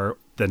almond or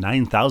the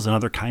 9,000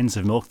 other kinds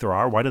of milk there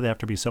are, why do there have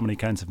to be so many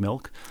kinds of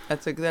milk?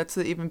 That's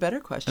the even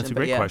better question. That's a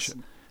great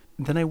question.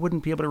 Then I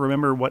wouldn't be able to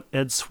remember what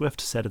Ed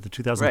Swift said at the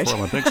 2004 Right.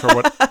 Olympics,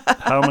 or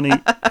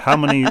how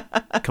many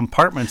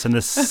compartments in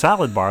this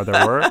salad bar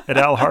there were at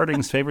Al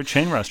Harding's favorite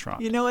chain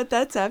restaurant. You know what?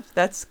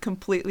 That's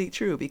completely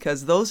true,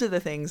 because those are the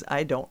things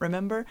I don't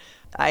remember.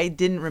 I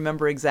didn't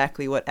remember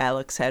exactly what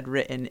Alex had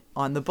written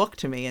on the book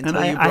to me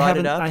until you brought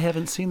it up. I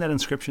haven't seen that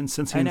inscription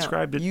since he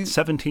inscribed it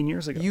 17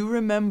 years ago. You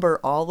remember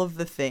all of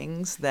the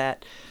things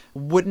that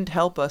wouldn't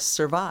help us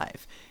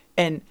survive.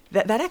 And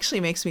that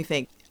actually makes me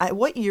think,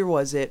 what year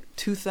was it?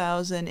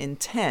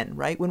 2010,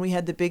 right? When we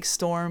had the big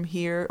storm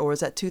here, or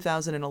was that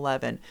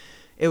 2011?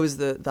 It was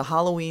the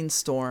Halloween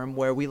storm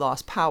where we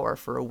lost power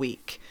for a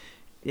week.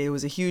 It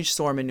was a huge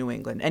storm in New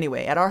England.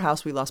 Anyway, at our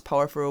house, we lost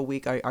power for a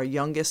week. Our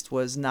youngest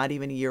was not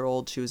even a year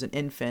old. She was an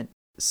infant.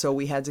 So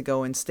we had to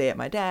go and stay at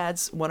my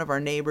dad's. One of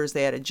our neighbors,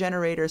 they had a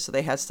generator, so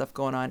they had stuff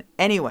going on.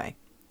 Anyway,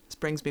 this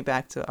brings me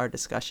back to our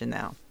discussion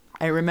now.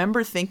 I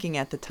remember thinking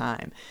at the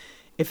time,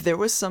 if there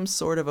was some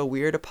sort of a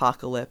weird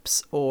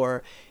apocalypse,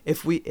 or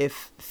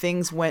if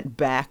things went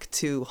back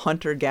to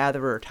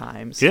hunter-gatherer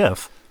times,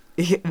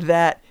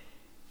 that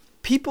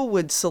people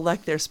would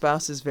select their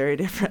spouses very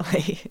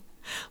differently.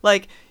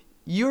 Like,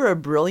 you're a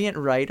brilliant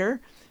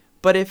writer,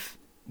 but if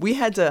we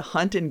had to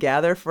hunt and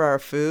gather for our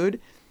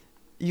food,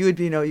 you would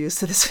be no use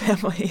to this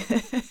family.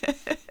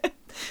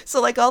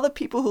 So like all the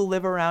people who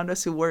live around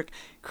us who work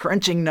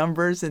crunching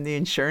numbers in the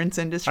insurance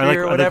industry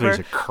or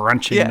whatever.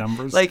 Crunching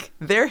numbers. Like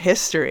their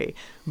history.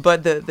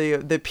 But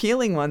the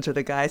appealing ones are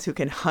the guys who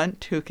can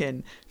hunt, who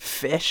can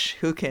fish,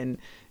 who can,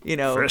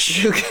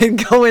 who can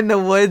go in the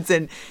woods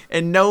and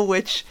know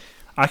which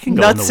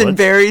nuts and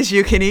berries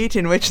you can eat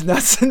and which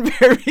nuts and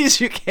berries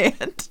you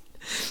can't.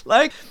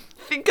 Like,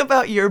 Think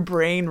about your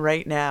brain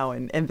right now,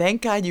 and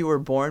thank God you were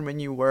born when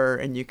you were,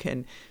 and you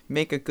can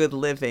make a good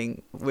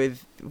living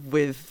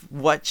with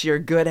what you're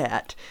good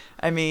at.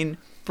 I mean,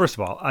 first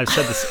of all, I've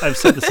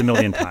said this a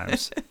million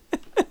times.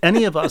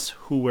 Any of us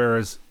who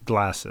wears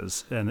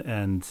glasses,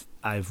 and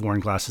I've worn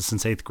glasses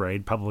since 8th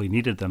grade, probably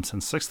needed them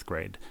since 6th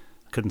grade,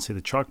 couldn't see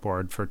the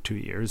chalkboard for 2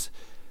 years,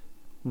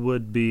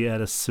 would be at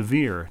a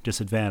severe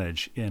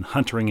disadvantage in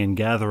hunting and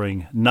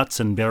gathering nuts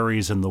and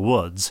berries in the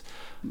woods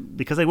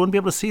because I wouldn't be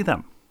able to see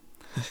them.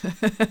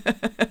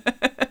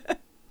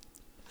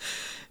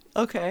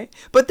 Okay.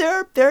 But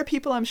there are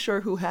people, I'm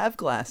sure, who have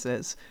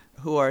glasses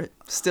who are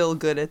still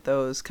good at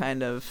those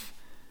kind of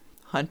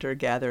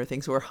hunter-gatherer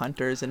things, who are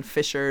hunters and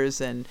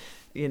fishers and,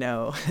 you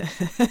know.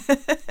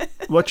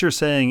 What you're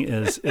saying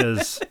is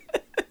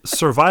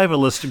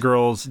survivalist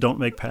girls don't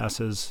make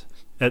passes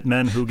at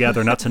men who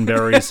gather nuts and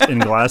berries in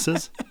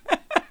glasses?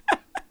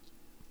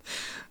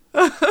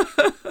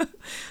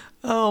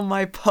 Oh,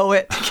 my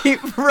poet,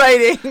 keep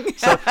writing.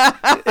 So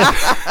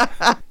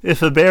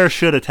if a bear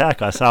should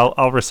attack us,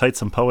 I'll recite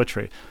some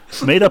poetry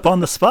made up on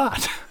the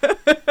spot.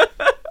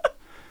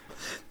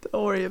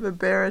 Don't worry, if a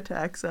bear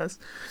attacks us,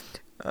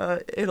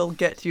 it'll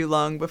get you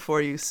long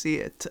before you see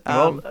it.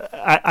 Well,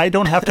 I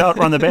don't have to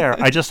outrun the bear.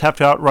 I just have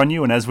to outrun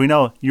you. And as we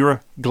know,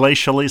 you're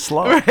glacially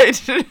slow. Right.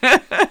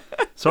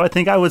 So I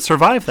think I would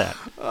survive that.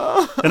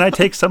 And I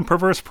take some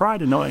perverse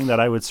pride in knowing that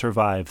I would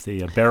survive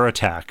the bear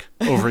attack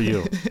over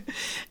you.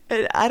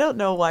 And I don't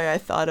know why I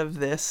thought of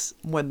this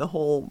when the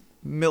whole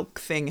milk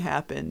thing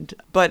happened,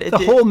 but the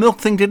whole milk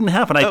thing didn't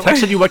happen. I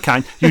texted you what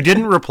kind. You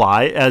didn't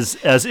reply, as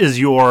is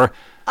your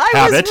habit.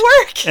 I was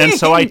working. And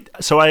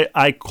so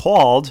I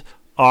called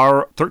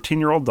our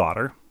 13-year-old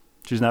daughter.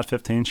 She's not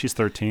 15. She's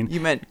 13. You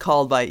meant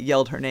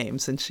yelled her name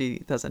since she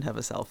doesn't have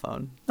a cell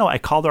phone. No, I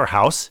called our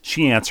house.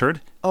 She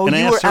answered. Oh, and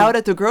you were out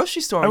at the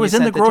grocery store when I was you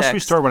in sent the grocery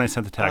store when I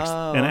sent the text.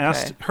 Oh, and okay.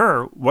 asked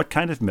her, what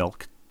kind of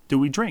milk do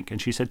we drink?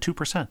 And she said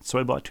 2%. So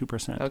I bought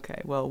 2%.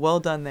 Okay, well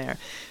done there.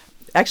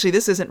 Actually,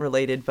 this isn't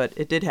related, but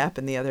it did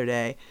happen the other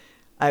day.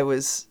 I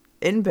was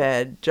in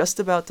bed, just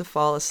about to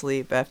fall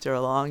asleep after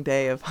a long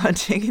day of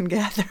hunting and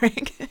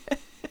gathering.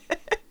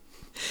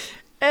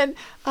 And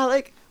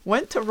I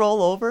went to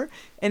roll over,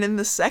 and in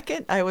the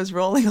second I was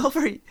rolling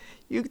over,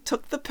 you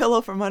took the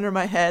pillow from under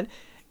my head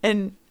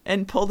and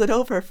pulled it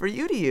over for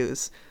you to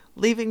use,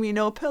 leaving me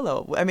no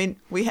pillow. I mean,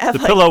 we have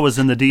the pillow was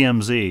in the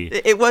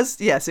DMZ. It was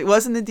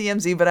in the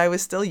DMZ, but I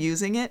was still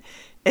using it.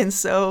 And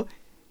so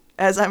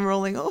as I'm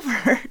rolling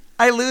over,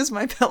 I lose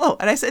my pillow.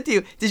 And I said to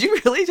you, did you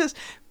really just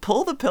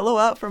pull the pillow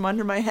out from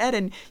under my head?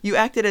 And you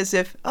acted as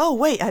if, oh,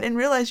 wait, I didn't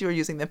realize you were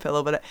using the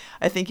pillow, but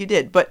I think you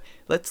did. But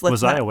let's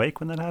Was I awake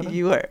when that happened?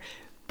 You were.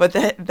 But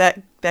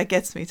that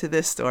gets me to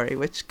this story,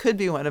 which could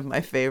be one of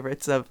my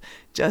favorites of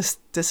just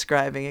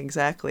describing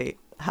exactly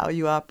how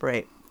you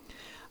operate.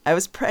 I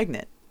was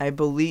pregnant, I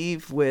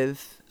believe,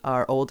 with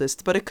our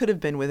oldest, but it could have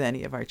been with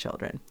any of our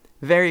children.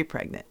 Very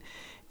pregnant.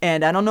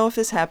 And I don't know if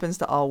this happens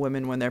to all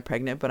women when they're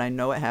pregnant, but I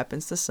know it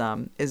happens to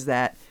some, is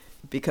that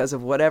because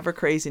of whatever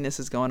craziness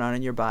is going on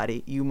in your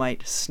body, you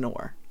might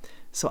snore.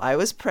 So I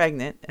was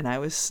pregnant and I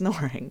was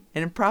snoring,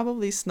 and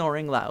probably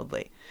snoring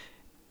loudly.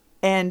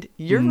 And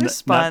your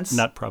response...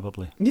 Not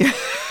probably. Yeah.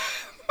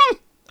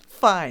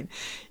 Fine.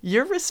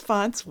 Your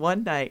response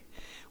one night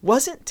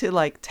wasn't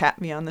to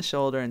tap me on the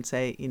shoulder and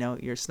say,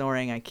 you're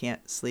snoring, I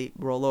can't sleep,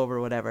 roll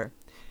over, whatever.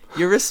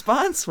 Your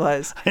response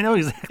was... I know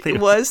exactly.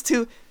 Was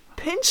to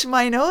pinch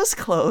my nose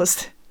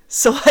closed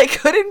so I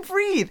couldn't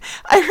breathe.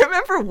 I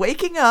remember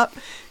waking up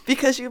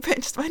because you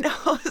pinched my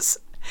nose.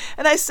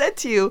 And I said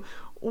to you,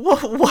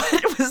 what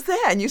was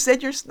that? And you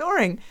said, you're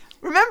snoring.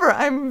 Remember,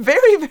 I'm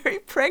very, very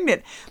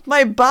pregnant.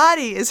 My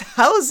body is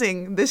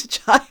housing this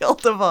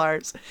child of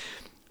ours.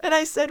 And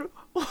I said,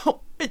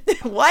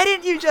 why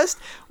didn't you just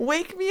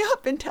wake me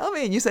up and tell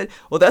me? And you said,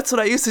 well, that's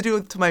what I used to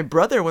do to my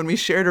brother when we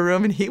shared a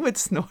room and he would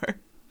snore.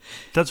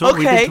 That's what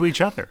we did to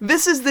each other.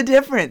 This is the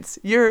difference.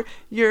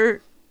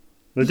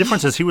 The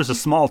difference is he was a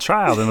small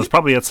child and was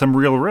probably at some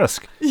real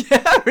risk.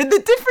 Yeah,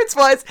 the difference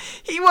was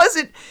he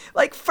wasn't,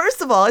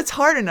 first of all, it's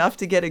hard enough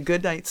to get a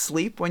good night's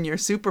sleep when you're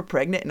super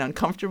pregnant and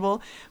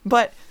uncomfortable,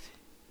 but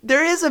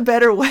there is a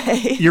better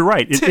way. You're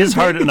right. It is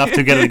hard enough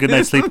to get a good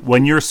night's sleep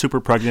when you're super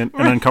pregnant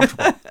and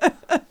uncomfortable.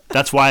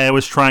 That's why I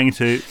was trying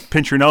to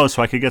pinch your nose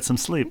so I could get some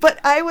sleep.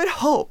 But I would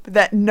hope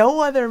that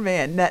no other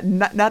man,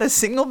 not a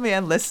single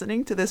man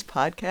listening to this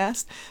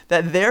podcast,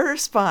 that their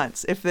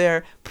response, if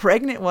their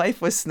pregnant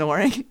wife was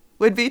snoring,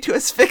 would be to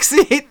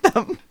asphyxiate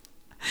them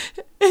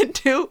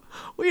into,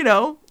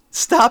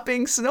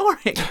 stopping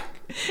snoring.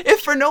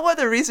 If for no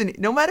other reason,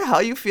 no matter how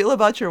you feel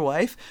about your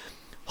wife,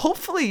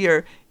 hopefully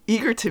you're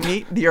eager to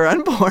meet your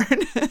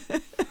unborn.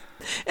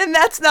 And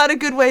that's not a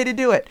good way to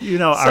do it.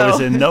 I was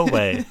in no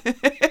way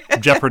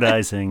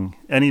jeopardizing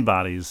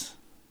anybody's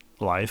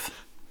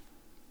life,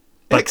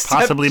 but except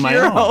possibly my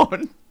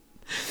own.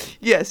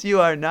 Yes, you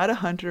are not a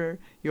hunter.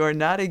 You are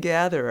not a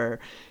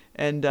gatherer.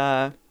 And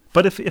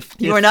But if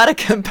You are not a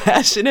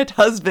compassionate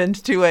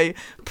husband to a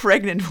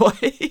pregnant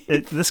wife.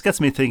 This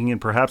gets me thinking,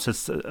 and perhaps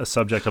it's a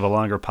subject of a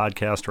longer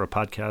podcast or a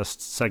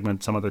podcast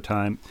segment some other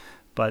time,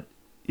 but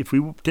if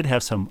we did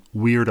have some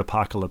weird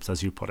apocalypse,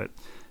 as you put it,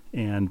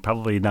 and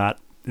probably not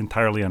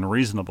entirely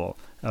unreasonable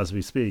as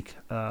we speak,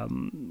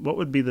 what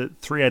would be the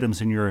 3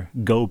 items in your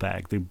go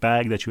bag, the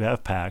bag that you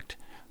have packed,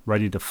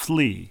 ready to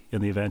flee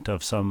in the event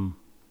of some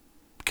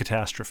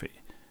catastrophe?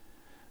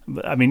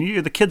 I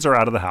mean, the kids are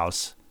out of the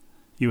house.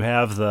 You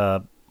have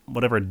the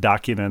whatever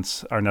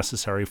documents are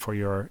necessary for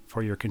your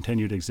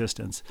continued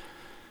existence.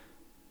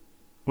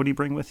 What do you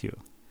bring with you?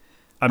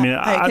 I mean,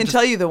 I can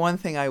tell you the one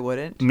thing I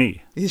wouldn't.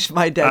 Me. Is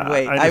my dead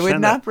weight. I would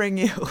not that. bring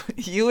you.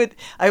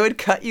 I would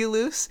cut you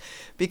loose,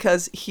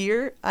 because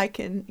here I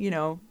can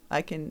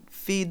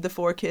feed the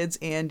 4 kids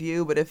and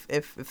you. But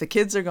if the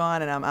kids are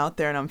gone and I'm out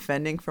there and I'm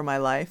fending for my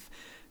life,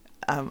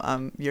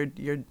 you're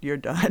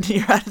done.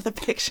 You're out of the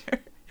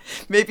picture.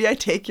 Maybe I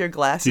take your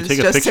glasses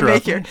just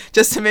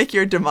to make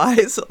your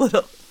demise a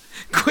little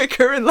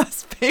quicker and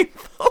less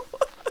painful.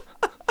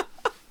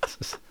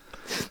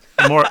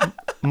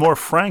 More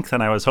frank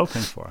than I was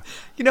hoping for.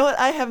 You know what?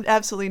 I have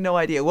absolutely no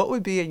idea. What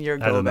would be in your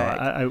go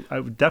bag? I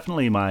would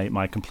definitely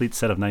my complete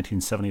set of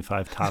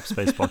 1975 Topps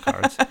baseball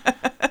cards.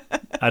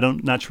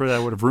 Not sure that I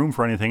would have room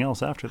for anything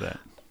else after that.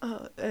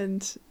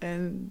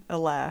 And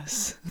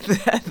alas,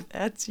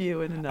 that's you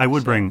in a nutshell. I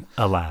would bring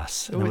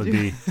alas, and it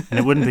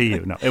wouldn't be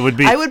you. No, it would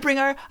be. I would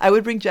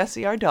bring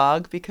Jessie, our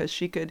dog, because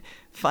she could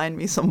find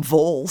me some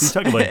voles.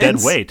 You're talking about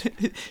dead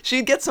weight.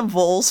 She'd get some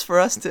voles for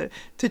us to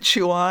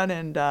chew on,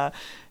 and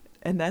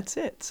that's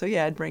it. So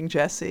yeah, I'd bring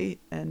Jessie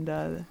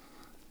and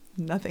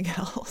nothing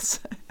else.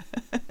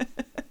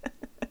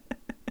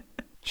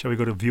 Shall we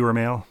go to viewer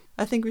mail?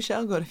 I think we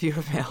shall go to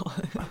viewer mail.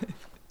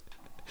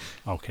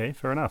 Okay,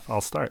 fair enough.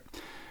 I'll start.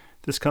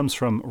 This comes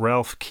from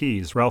Ralph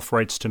Keys. Ralph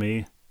writes to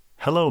me,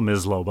 "Hello,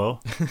 Ms. Lobo."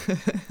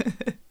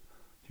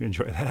 You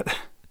enjoy that?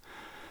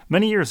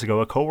 "Many years ago,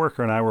 a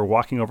coworker and I were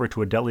walking over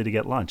to a deli to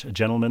get lunch. A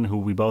gentleman who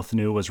we both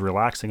knew was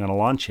relaxing on a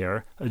lawn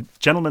chair in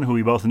front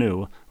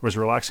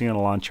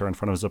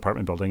of his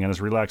apartment building, and his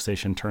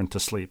relaxation turned to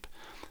sleep.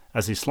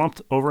 As he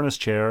slumped over in his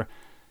chair,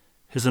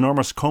 his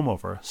enormous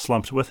comb-over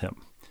slumped with him.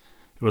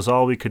 It was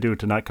all we could do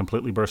to not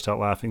completely burst out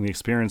laughing. The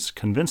experience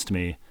convinced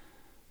me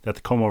that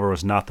the comb-over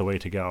was not the way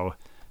to go.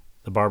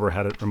 The barber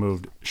had it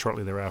removed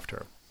shortly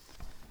thereafter."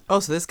 Oh,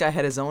 so this guy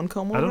had his own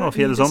comb-over? I don't know if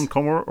he had his own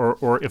comb-over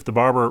or if the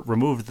barber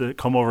removed the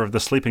comb-over of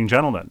the sleeping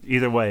gentleman.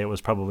 Either way, it was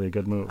probably a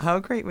good move. How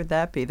great would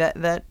that be?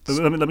 Let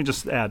me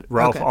just add.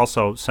 Ralph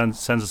also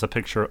sends us a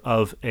picture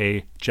of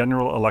a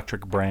General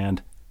Electric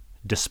brand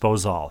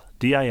Disposal.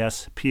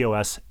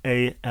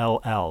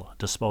 Disposall.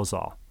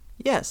 Disposal.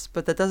 Yes,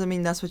 but that doesn't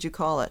mean that's what you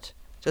call it.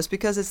 Just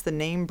because it's the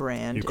name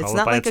brand, it's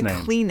not like a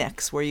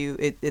Kleenex where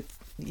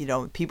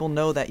people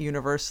know that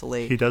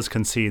universally. He does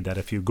concede that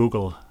if you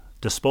Google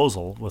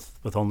disposal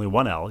with only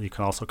one L, you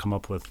can also come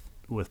up with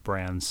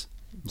brands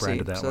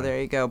branded that way. So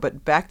there you go.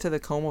 But back to the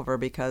comb-over,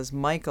 because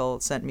Michael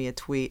sent me a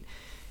tweet,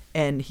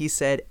 and he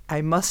said,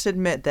 "I must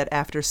admit that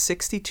after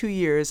 62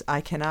 years,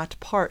 I cannot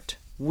part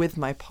with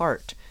my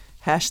part.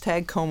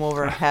 Hashtag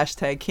comb-over,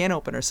 hashtag can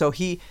opener." So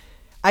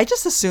I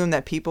just assume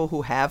that people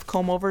who have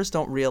comb-overs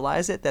don't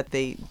realize it, that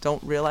they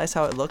don't realize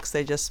how it looks.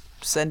 They just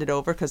send it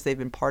over because they've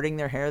been parting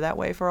their hair that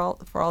way for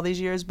all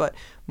these years. But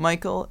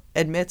Michael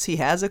admits he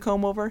has a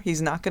comb-over.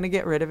 He's not going to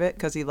get rid of it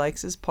because he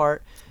likes his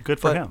part. Good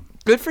for him.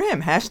 Good for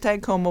him.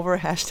 Hashtag comb-over,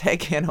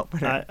 hashtag can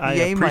opener. I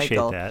Yay, appreciate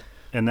Michael. that.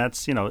 And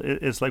that's,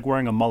 it's like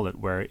wearing a mullet,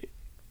 where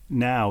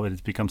now it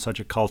has become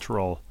such a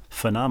cultural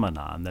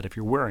phenomenon that if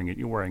you're wearing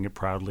it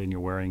proudly, and you're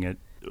wearing it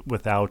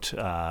without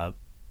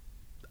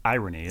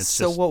irony.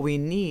 What we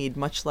need,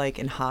 much like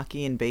in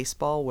hockey and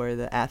baseball, where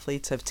the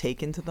athletes have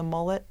taken to the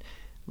mullet,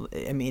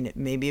 I mean,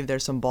 maybe if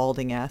there's some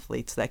balding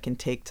athletes that can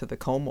take to the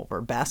comb-over,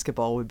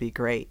 basketball would be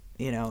great.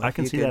 I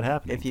can see that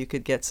happening. If you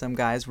could get some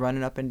guys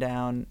running up and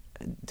down,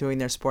 doing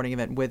their sporting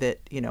event with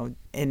it,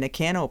 in a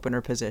can opener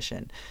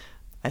position,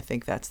 I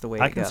think that's the way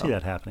to go. I can see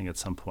that happening at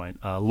some point.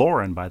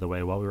 Lauren, by the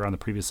way, while we were on the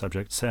previous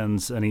subject,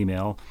 sends an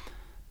email,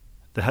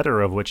 the header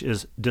of which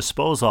is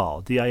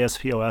Disposal,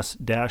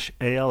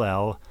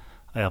 DISPOS-ALL.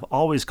 I have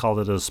always called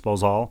it a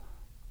disposal.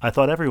 I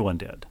thought everyone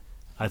did.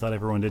 I thought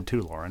everyone did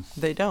too, Lauren.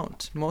 They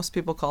don't. Most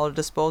people call it a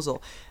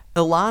disposal.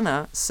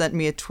 Ilana sent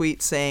me a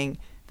tweet saying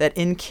that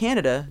in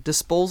Canada,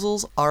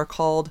 disposals are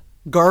called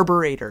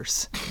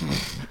garburators.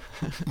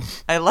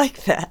 I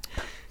like that.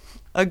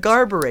 A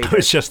garburator. I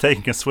was just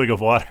taking a swig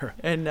of water.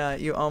 And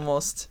you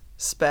almost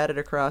spat it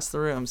across the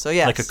room. So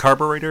yes. Like a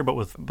carburetor,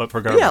 but for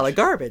garbage. Yeah, like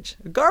garbage.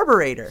 A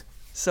garburator.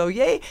 So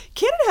yay.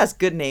 Canada has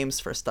good names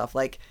for stuff.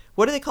 Like,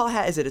 what do they call a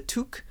hat? Is it a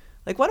toque?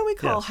 Like, why don't we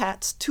call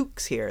hats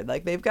toques here?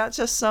 Like, they've got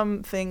just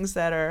some things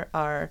that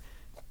are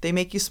they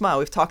make you smile.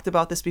 We've talked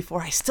about this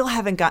before. I still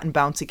haven't gotten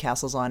bouncy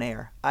castles on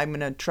air. I'm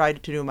going to try to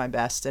do my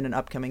best in an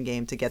upcoming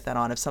game to get that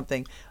on. If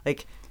something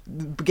like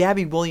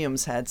Gabby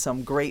Williams had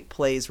some great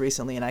plays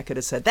recently, and I could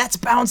have said, that's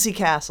bouncy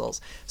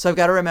castles. So I've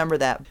got to remember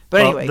that.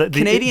 But anyway,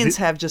 Canadians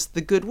have just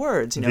the good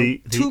words,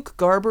 toque,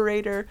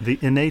 garburator. The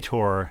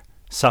innator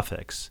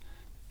suffix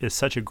is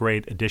such a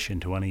great addition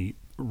to any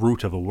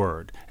root of a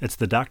word. It's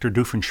the Dr.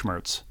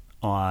 Doofenshmirtz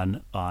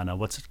on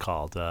what's it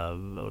called?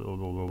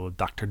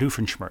 Dr.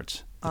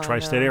 Doofenshmirtz, the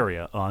tri-state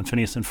area on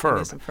Phineas and Ferb.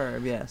 Phineas and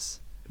Ferb,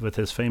 yes. With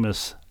his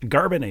famous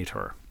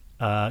Garbinator.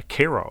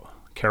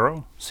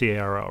 Caro,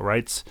 C-A-R-O,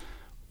 writes,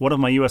 one of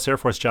my U.S. Air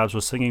Force jobs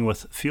was singing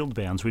with field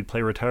bands. We'd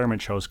play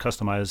retirement shows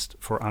customized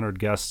for honored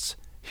guests.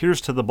 Here's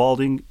to the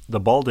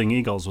Balding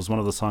Eagles was one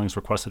of the songs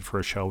requested for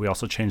a show. We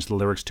also changed the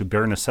lyrics to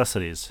Bare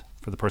Necessities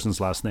for the person's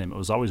last name. It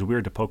was always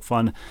weird to poke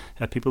fun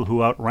at people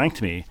who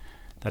outranked me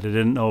that I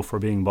didn't know for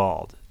being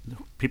bald.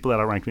 People that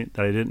outranked me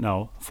that I didn't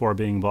know for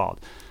being bald.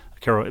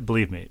 Caro,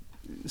 believe me,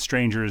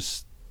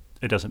 strangers,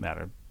 it doesn't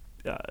matter.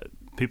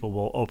 People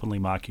will openly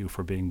mock you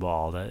for being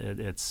bald.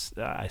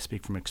 I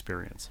speak from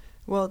experience.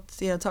 Well,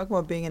 talk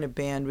about being in a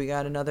band. We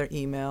got another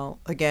email.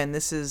 Again,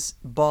 this is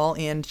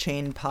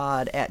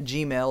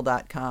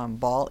ballandchainpod@gmail.com.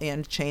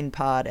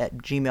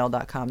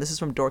 ballandchainpod@gmail.com. This is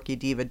from Dorky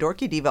Diva.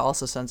 Dorky Diva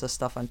also sends us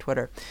stuff on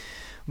Twitter.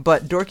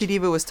 But Dorky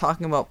Diva was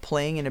talking about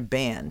playing in a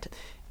band,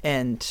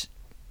 and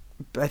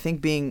I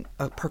think being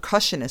a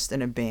percussionist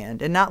in a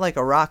band, and not like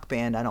a rock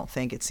band, I don't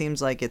think. It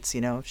seems like it's,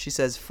 she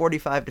says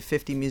 45 to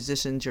 50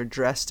 musicians, you're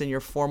dressed in your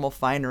formal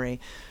finery.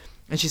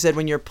 And she said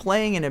when you're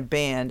playing in a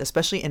band,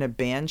 especially in a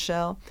band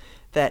shell,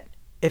 that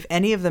if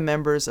any of the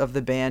members of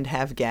the band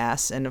have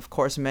gas, and of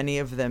course many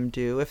of them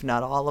do, if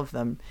not all of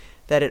them,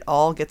 that it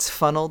all gets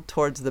funneled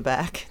towards the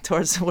back,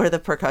 towards where the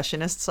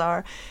percussionists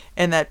are,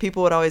 and that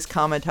people would always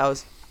comment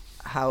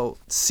how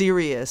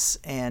serious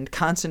and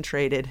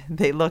concentrated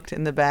they looked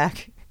in the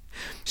back.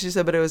 She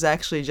said, but it was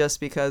actually just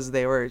because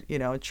they were,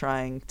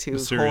 trying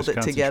to hold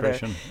it together.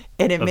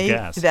 And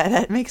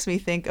that makes me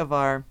think of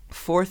our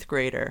fourth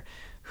grader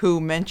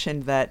who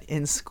mentioned that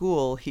in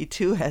school he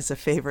too has a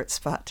favorite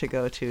spot to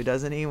go to,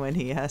 doesn't he? When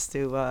he has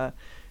to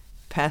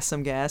pass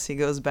some gas, he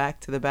goes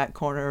back to the back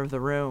corner of the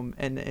room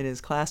in his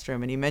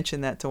classroom, and he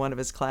mentioned that to one of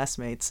his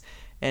classmates,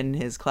 and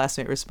his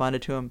classmate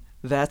responded to him,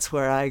 "That's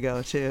where I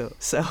go too."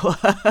 So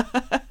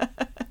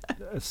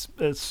it's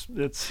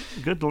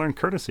good to learn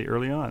courtesy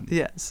early on.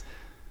 Yes.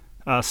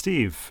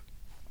 Steve,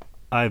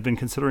 I've been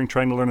considering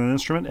trying to learn an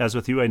instrument. As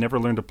with you, I never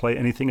learned to play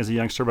anything as a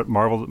youngster, but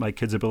marveled at my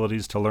kids'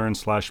 abilities to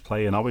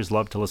learn/play and always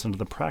loved to listen to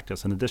them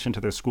practice. In addition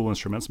to their school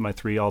instruments, my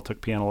three all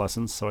took piano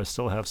lessons, so I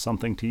still have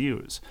something to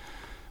use.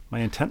 My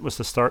intent was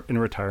to start in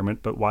retirement,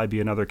 but why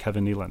be another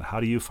Kevin Nealon? How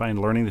do you find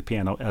learning the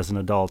piano as an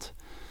adult?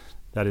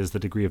 That is the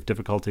degree of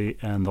difficulty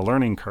and the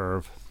learning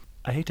curve.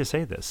 I hate to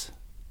say this,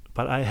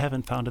 but I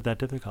haven't found it that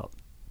difficult.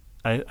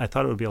 I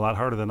thought it would be a lot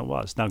harder than it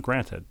was. Now,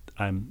 granted,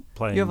 I'm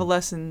playing... You have a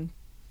lesson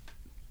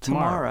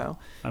tomorrow.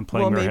 I'm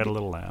playing Where I Had a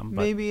Little Lamb.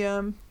 But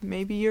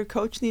maybe your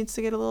coach needs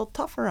to get a little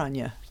tougher on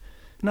you.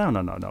 No.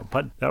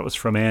 But that was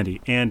from Andy.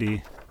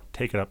 Andy,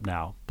 take it up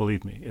now.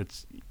 Believe me,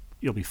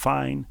 you'll be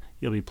fine.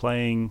 You'll be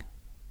playing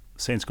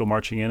Saints Go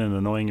Marching In and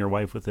annoying your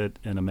wife with it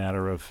in a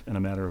matter of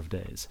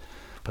days.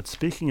 But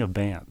speaking of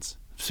bands,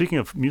 speaking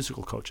of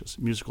musical coaches,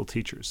 musical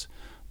teachers,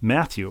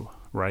 Matthew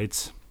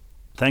writes,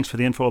 thanks for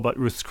the info about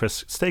Ruth's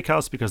Chris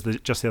Steakhouse, because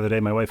just the other day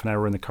my wife and I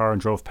were in the car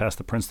and drove past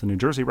the Princeton, New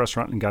Jersey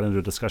restaurant and got into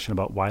a discussion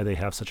about why they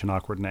have such an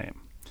awkward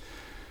name.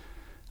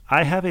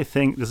 I have a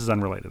thing, this is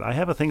unrelated, I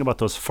have a thing about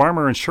those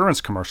Farmer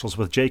Insurance commercials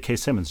with J.K.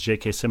 Simmons.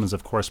 J.K. Simmons,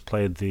 of course,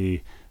 played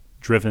the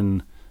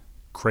driven,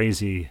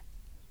 crazy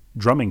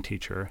drumming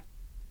teacher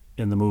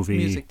in the movie...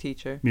 Music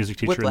teacher in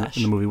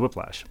the movie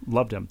Whiplash.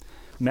 Loved him.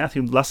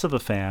 Matthew, less of a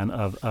fan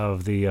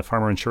of the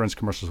Farmer Insurance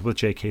commercials with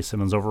J.K.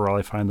 Simmons. Overall,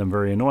 I find them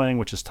very annoying,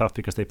 which is tough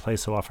because they play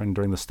so often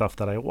during the stuff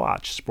that I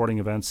watch, sporting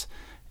events,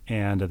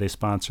 and they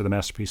sponsor the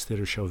Masterpiece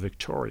Theater show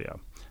Victoria.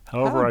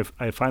 However,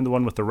 I find the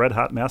one with the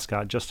red-hot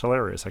mascot just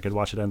hilarious. I could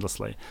watch it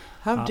endlessly.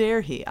 How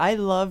dare he? I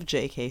love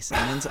J.K.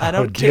 Simmons. I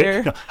don't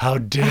care. How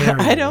dare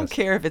he? I don't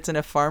care if it's in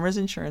a Farmer's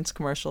Insurance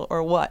commercial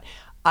or what.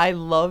 I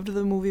loved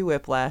the movie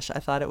Whiplash. I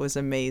thought it was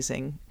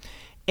amazing.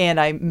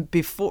 And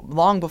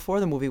long before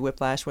the movie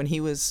Whiplash, when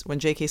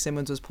J.K.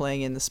 Simmons was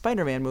playing in the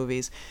Spider-Man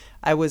movies,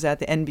 I was at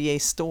the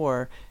NBA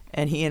store,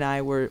 and he and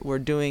I were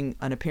doing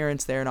an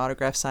appearance there, an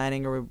autograph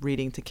signing, or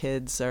reading to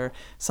kids or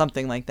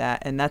something like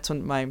that. And that's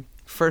when my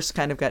first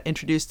kind of got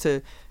introduced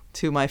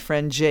to my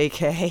friend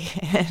J.K.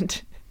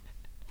 And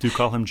do you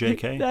call him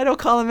J.K.? I don't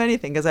call him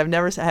anything because I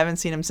haven't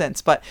seen him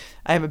since. But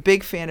I am a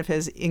big fan of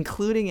his,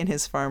 including in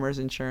his Farmer's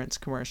Insurance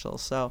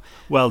commercials. So,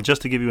 well,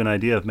 just to give you an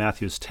idea of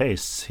Matthew's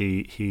tastes,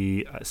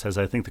 he says,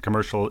 I think the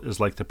commercial is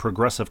like the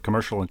Progressive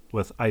commercial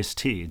with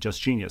Ice-T,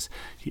 just genius.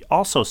 He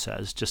also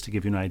says, just to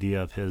give you an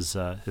idea of his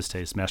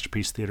taste,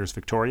 Masterpiece Theater's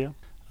Victoria,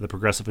 the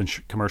Progressive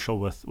commercial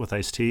with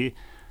Ice-T.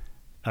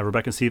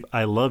 Rebecca and Steve,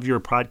 I love your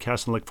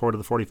podcast and look forward to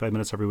the 45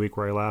 minutes every week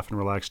where I laugh and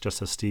relax,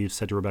 just as Steve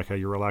said to Rebecca,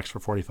 you're relaxed for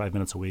 45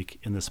 minutes a week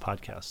in this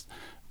podcast,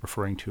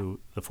 referring to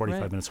the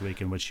 45 minutes a week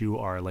in which you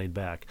are laid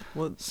back.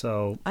 Well,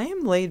 so I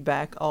am laid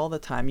back all the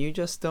time. You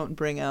just don't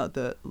bring out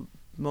the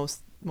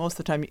most most of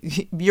the time,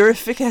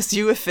 as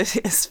you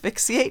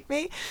asphyxiate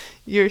me,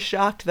 you're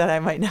shocked that I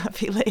might not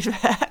be laid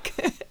back.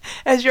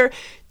 As you're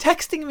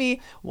texting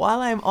me while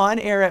I'm on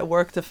air at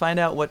work to find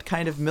out what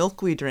kind of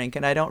milk we drink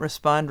and I don't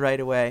respond right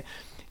away,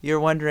 you're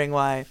wondering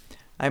why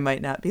I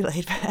might not be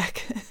laid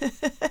back.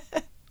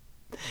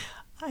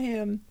 I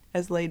am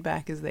as laid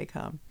back as they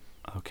come.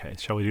 Okay,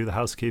 shall we do the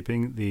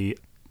housekeeping? The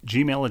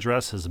Gmail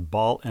address is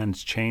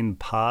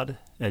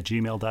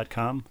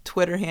ballandchainpod@gmail.com.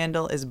 Twitter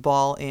handle is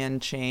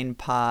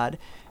ballandchainpod,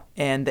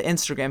 and the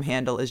Instagram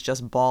handle is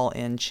just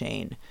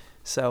ballandchain.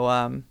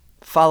 So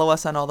follow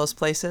us on all those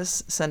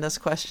places. Send us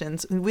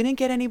questions. We didn't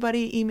get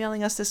anybody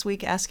emailing us this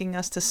week asking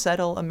us to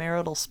settle a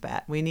marital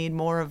spat. We need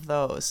more of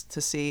those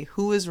to see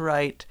who is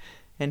right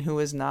and who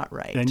is not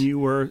right. And you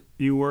were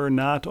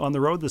not on the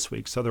road this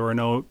week, so there were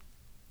no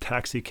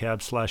taxi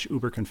cab /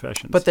 Uber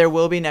confessions. But there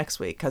will be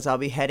next week because I'll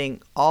be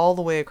heading all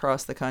the way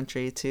across the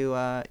country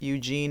to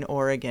Eugene,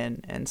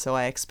 Oregon. And so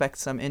I expect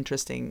some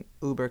interesting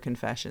Uber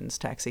confessions,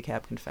 taxi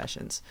cab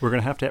confessions. We're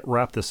going to have to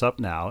wrap this up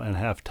now and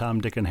have Tom,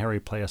 Dick, and Harry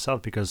play us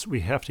out because we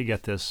have to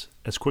get this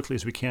as quickly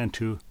as we can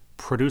to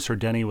producer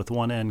Denny with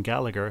one N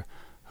Gallagher,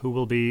 who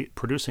will be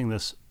producing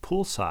this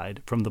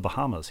poolside from the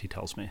Bahamas, he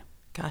tells me.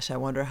 Gosh, I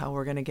wonder how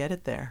we're going to get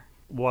it there.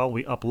 While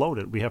we upload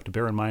it, we have to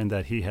bear in mind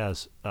that he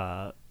has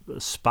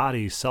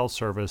spotty cell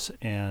service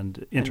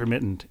and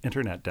intermittent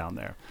internet down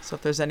there. So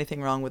if there's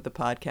anything wrong with the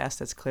podcast,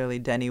 that's clearly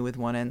Denny with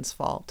one N's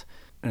fault.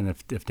 And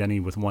if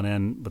Denny with one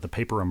N with a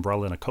paper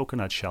umbrella and a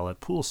coconut shell at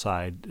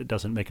poolside, it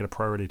doesn't make it a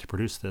priority to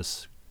produce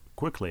this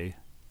quickly,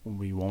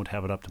 we won't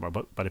have it up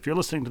tomorrow. But if you're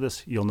listening to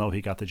this, you'll know he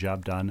got the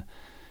job done.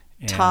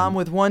 And Tom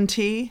with one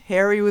T,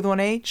 Harry with one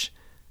H,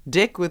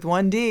 Dick with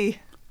one D.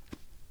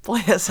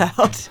 Play us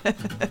out.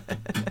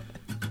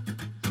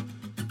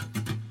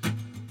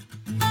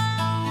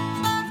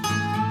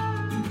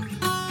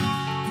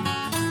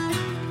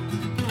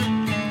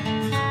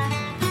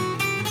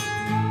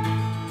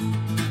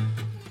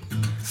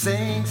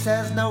 Saying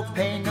says no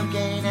pain, no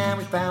gain, and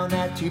we found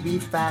that to be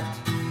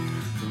fact.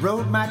 The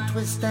road might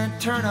twist and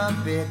turn a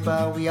bit,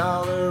 but we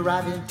all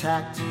arrive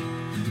intact.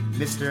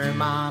 Mr.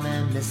 Mom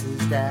and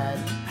Mrs. Dad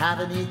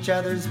having each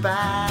other's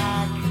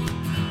back.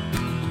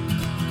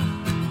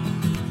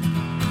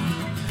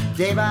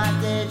 Day by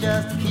day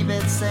just to keep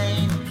it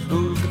sane.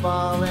 Who's the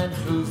ball and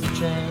who's the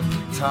chain?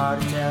 It's hard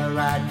to tell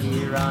right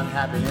here on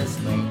Happiness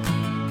Lane.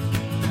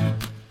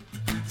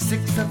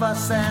 6 of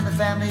us and the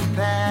family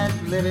pet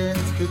live in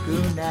this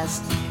cocoon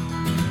nest.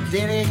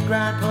 Daily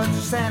grind puts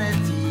our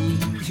sanity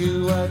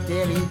to a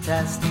daily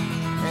test.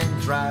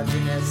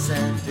 Androgynous,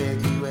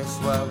 ambiguous,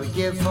 what we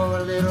give for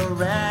a little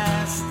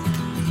rest.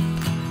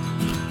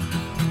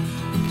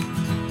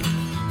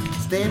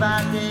 Day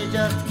by day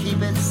just to keep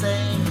it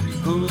sane.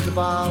 Who's the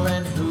ball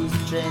and who's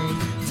the chain?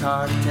 It's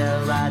hard to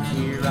tell right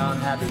here on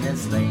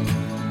Happiness Lane.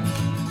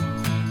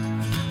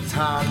 It's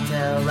hard to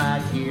tell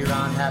right here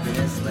on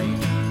Happiness Lane.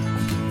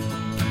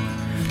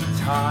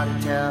 It's hard to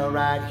tell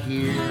right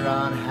here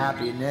on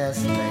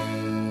Happiness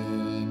Lane.